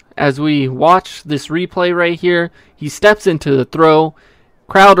chains. As we watch this replay right here, he steps into the throw.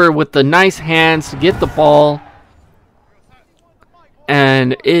 Crowder with the nice hands to get the ball.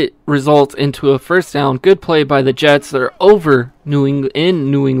 And it results into a first down. Good play by the Jets. They're over New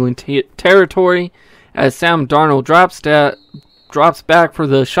England territory as Sam Darnold drops back for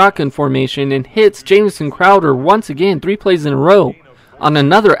the shotgun formation and hits Jamison Crowder once again 3 plays in a row on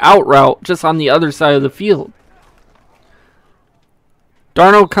another out route just on the other side of the field.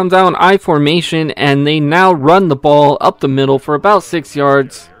 Darnold comes out in I formation, and they now run the ball up the middle for about 6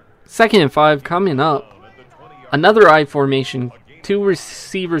 yards. 2nd and 5 coming up. Another I formation. 2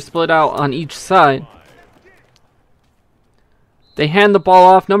 receivers split out on each side. They hand the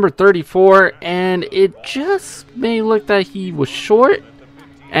ball off, number 34, and it just may look that he was short.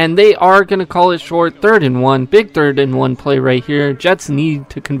 And they are going to call it short. 3rd and 1. Big 3rd and 1 play right here. Jets need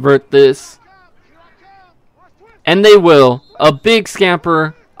to convert this. And they will. A big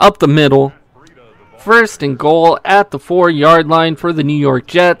scamper up the middle. 1st and goal at the 4-yard line for the New York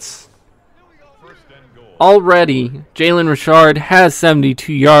Jets. Already, Jalen Richard has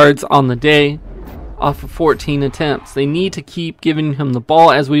 72 yards on the day off of 14 attempts. They need to keep giving him the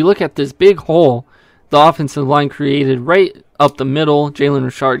ball as we look at this big hole the offensive line created right up the middle. Jalen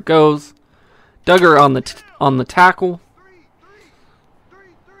Richard goes. Duggar on the tackle.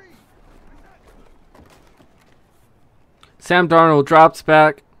 Sam Darnold drops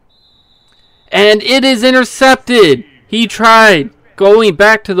back. And it is intercepted. He tried going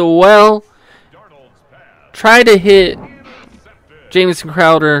back to the well. Tried to hit Jamison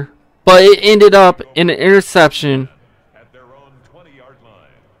Crowder, but it ended up in an interception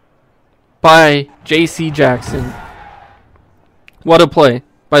by J.C. Jackson. What a play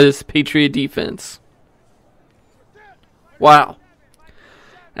by this Patriot defense. Wow.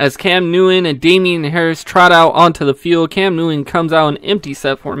 As Cam Newton and Damian Harris trot out onto the field, Cam Newton comes out in empty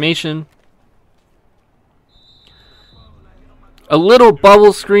set formation. A little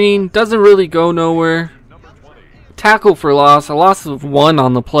bubble screen, doesn't really go nowhere. Tackle for loss, a loss of 1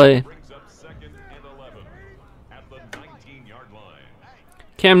 on the play.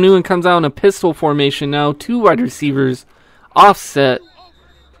 Cam Newton comes out in a pistol formation now. 2 wide receivers offset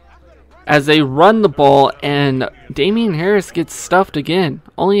as they run the ball, and Damian Harris gets stuffed again.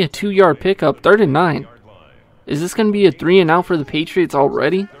 Only a 2-yard pickup, 3rd and 9. Is this going to be a 3 and out for the Patriots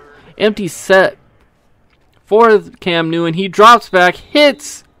already? Empty set for Cam Newton. He drops back,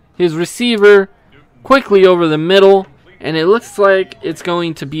 hits his receiver quickly over the middle, and it looks like it's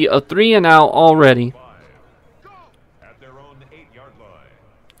going to be a 3 and out already.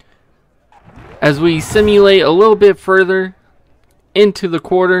 As we simulate a little bit further into the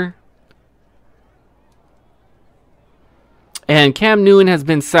quarter, and Cam Newton has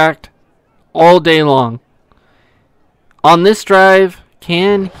been sacked all day long. On this drive,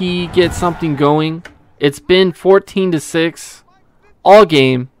 can he get something going? It's been 14-6 all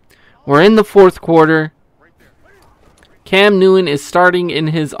game. We're in the 4th quarter. Cam Newton is starting in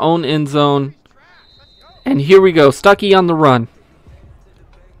his own end zone. And here we go. Stuckey on the run.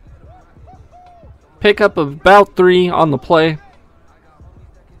 Pickup of about 3 on the play.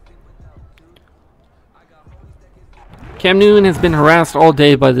 Cam Newton has been harassed all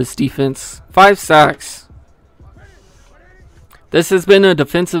day by this defense. 5 sacks. This has been a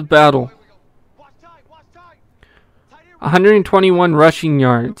defensive battle. 121 rushing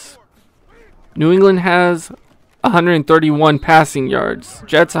yards. New England has 131 passing yards.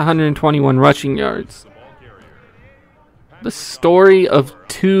 Jets 121 rushing yards. The story of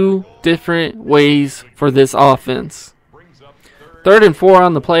 2 different ways for this offense. 3rd and 4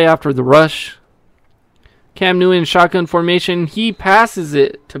 on the play after the rush. Cam Newton shotgun formation. He passes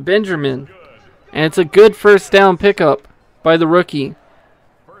it to Benjamin. And it's a good 1st down pickup by the rookie.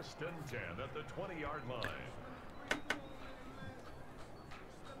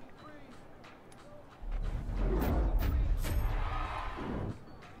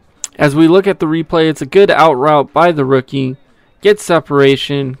 As we look at the replay, it's a good out route by the rookie. Gets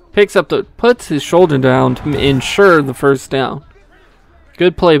separation, puts his shoulder down to ensure the 1st down.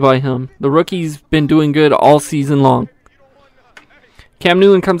 Good play by him. The rookie's been doing good all season long. Cam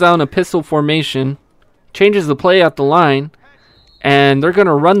Newton comes out in a pistol formation, changes the play at the line, and they're going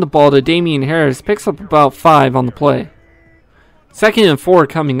to run the ball to Damian Harris. Picks up about 5 on the play. 2nd and 4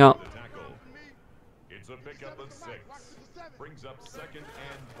 coming up. It's a pickup of 6. Brings up 2nd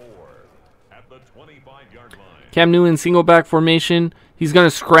and 4 at the 25-yard line. Cam Newton single back formation. He's going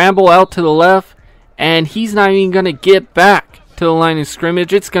to scramble out to the left, and he's not even going to get back to the line of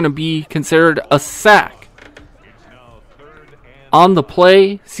scrimmage. It's going to be considered a sack. On the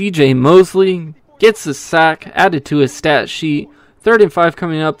play, C.J. Mosley gets the sack added to his stat sheet. 3rd and 5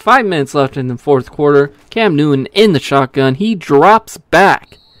 coming up. 5 minutes left in the 4th quarter. Cam Newton in the shotgun. He drops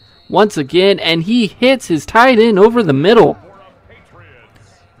back once again, and he hits his tight end over the middle.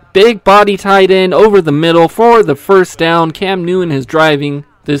 Big body tight end over the middle for the 1st down. Cam Newton is driving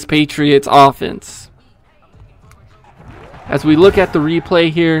this Patriots offense. As we look at the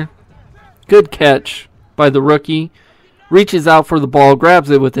replay here, good catch by the rookie. Reaches out for the ball, grabs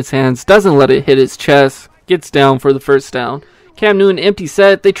it with his hands, doesn't let it hit his chest, gets down for the first down. Cam Newton empty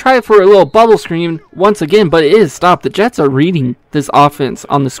set. They try for a little bubble screen once again, but it is stopped. The Jets are reading this offense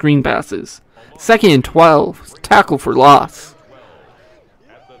on the screen passes. 2nd and 12. Tackle for loss.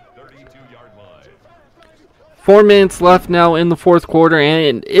 4 minutes left now in the fourth quarter,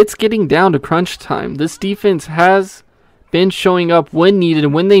 and it's getting down to crunch time. This defense has been showing up when needed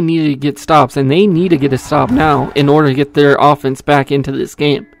and when they needed to get stops, and they need to get a stop now in order to get their offense back into this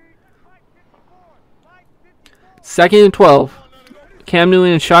game. 2nd and 12. Cam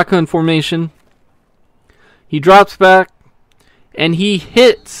Newton in shotgun formation. He drops back, and he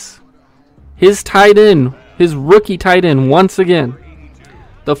hits his tight end, his rookie tight end once again.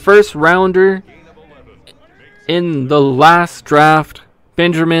 The first rounder in the last draft,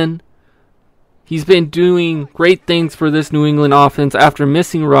 Benjamin. He's been doing great things for this New England offense after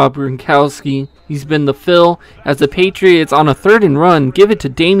missing Rob Gronkowski. He's been the fill as the Patriots on a 3rd and run give it to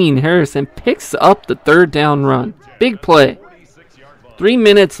Damien Harris and picks up the 3rd down run. Big play. 3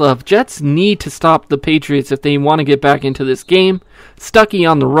 minutes left. Jets need to stop the Patriots if they want to get back into this game. Stuckey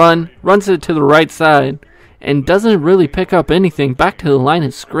on the run, runs it to the right side, and doesn't really pick up anything. Back to the line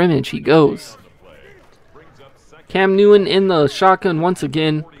of scrimmage he goes. Cam Newton in the shotgun once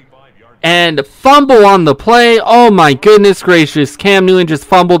again. And fumble on the play. Oh my goodness gracious. Cam Newton just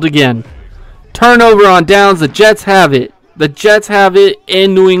fumbled again. Turnover on downs. The Jets have it. The Jets have it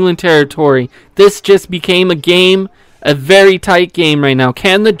in New England territory. This just became a game. A very tight game right now.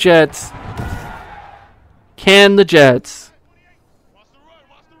 Can the Jets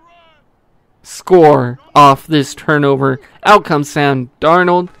score off this turnover? Out comes Sam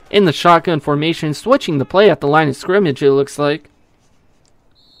Darnold in the shotgun formation. Switching the play at the line of scrimmage, it looks like.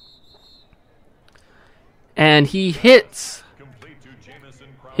 And he hits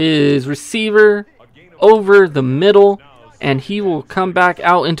his receiver over the middle, and he will come back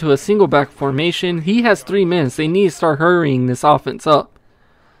out into a single back formation. He has 3 minutes. They need to start hurrying this offense up.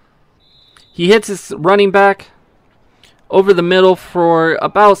 He hits his running back over the middle for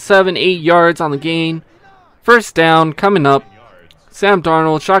about 7-8 yards on the gain. First down coming up. Sam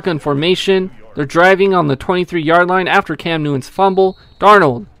Darnold, shotgun formation. They're driving on the 23-yard line after Cam Newton's fumble.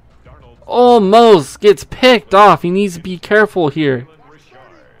 Darnold almost gets picked off. He needs to be careful here.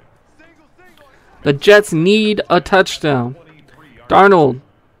 The Jets need a touchdown. Darnold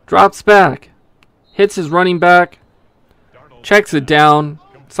drops back, hits his running back, checks it down.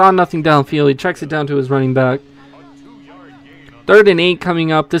 Saw nothing downfield. He checks it down to his running back. 3rd and 8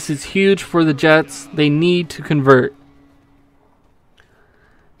 coming up. This is huge for the Jets. They need to convert.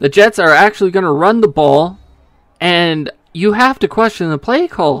 The Jets are actually going to run the ball, and you have to question the play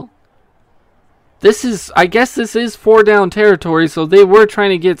call. I guess this is 4 down territory, so they were trying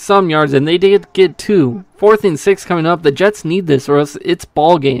to get some yards, and they did get 2. 4th and 6 coming up. The Jets need this, or else it's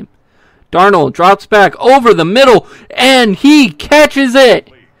ball game. Darnold drops back over the middle, and he catches it.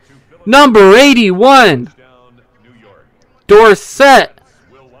 Number 81. Dorsett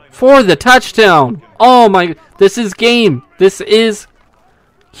for the touchdown. Oh my, this is game. This is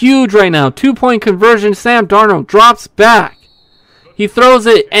huge right now. 2-point conversion. Sam Darnold drops back. He throws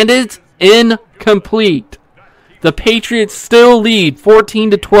it, and it's incomplete. The Patriots still lead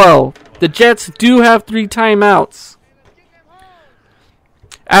 14-12. The Jets do have 3 timeouts.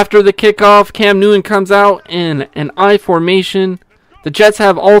 After the kickoff, Cam Newton comes out in an I formation. The Jets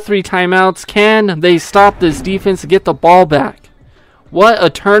have all 3 timeouts. Can they stop this defense to get the ball back? What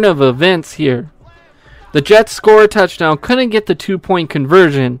a turn of events here. The Jets score a touchdown, couldn't get the 2-point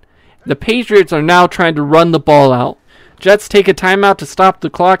conversion. The Patriots are now trying to run the ball out. Jets take a timeout to stop the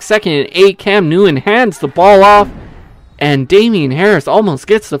clock. 2nd and 8. Cam Newton hands the ball off, and Damien Harris almost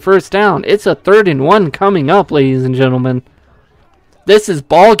gets the first down. It's a 3rd and 1 coming up, ladies and gentlemen. This is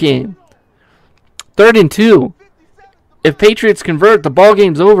ball game. 3rd and 2. If Patriots convert, the ball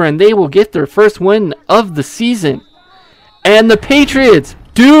game's over, and they will get their first win of the season. And the Patriots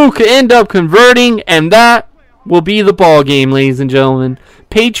do end up converting, and that will be the ball game, ladies and gentlemen.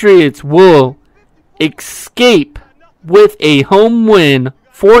 Patriots will escape with a home win,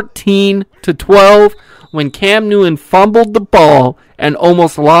 14-12, when Cam Newton fumbled the ball and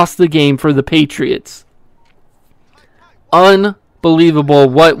almost lost the game for the Patriots. Unbelievable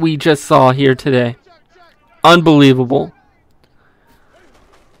what we just saw here today. Unbelievable.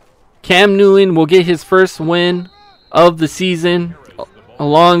 Cam Newton will get his first win of the season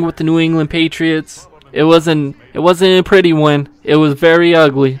along with the New England Patriots. It wasn't a pretty win. It was very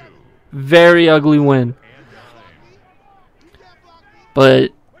ugly. Very ugly win.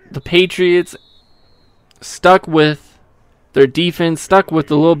 But the Patriots stuck with Their defense stuck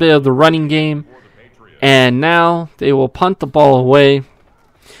with a little bit of the running game, and now they will punt the ball away.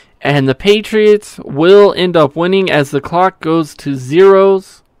 And the Patriots will end up winning as the clock goes to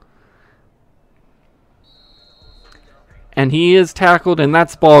zeros. And he is tackled, and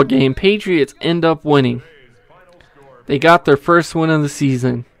that's ball game. Patriots end up winning. They got their first win of the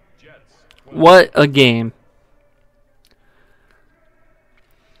season. What a game.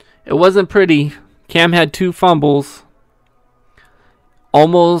 It wasn't pretty. Cam had 2 fumbles.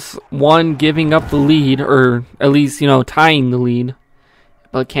 Almost one giving up the lead, or at least, tying the lead.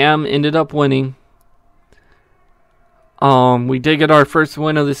 But Cam ended up winning. We did get our first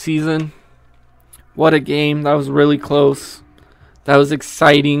win of the season. What a game. That was really close. That was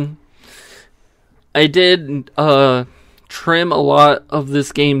exciting. I did trim a lot of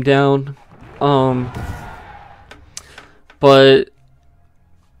this game down. But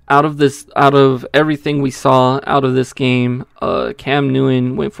out of everything we saw out of this game, Cam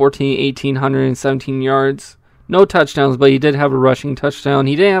Newton went 1,817 yards. No touchdowns, but he did have a rushing touchdown.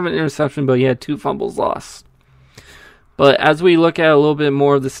 He didn't have an interception, but he had 2 fumbles lost. But as we look at a little bit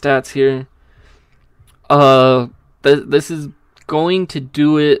more of the stats here, this is going to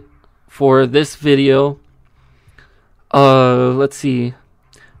do it for this video. Let's see.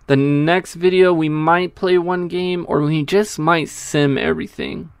 The next video, we might play one game, or we just might sim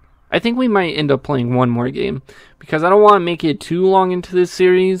everything. I think we might end up playing one more game, because I don't want to make it too long into this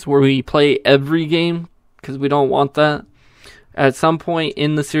series where we play every game, because we don't want that. At some point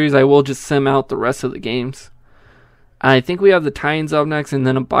in the series, I will just sim out the rest of the games. I think we have the Titans up next, and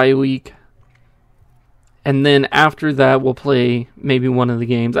then a bye week. And then after that, we'll play maybe one of the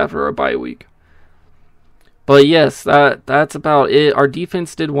games after our bye week. But yes, that's about it. Our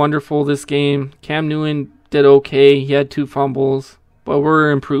defense did wonderful this game. Cam Newton did okay. He had 2 fumbles, but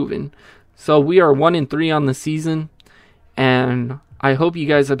we're improving. So we are 1-3 on the season, and I hope you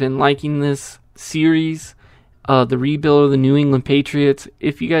guys have been liking this series, the rebuild of the New England Patriots.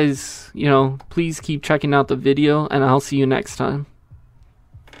 If you guys, please keep checking out the video, and I'll see you next time.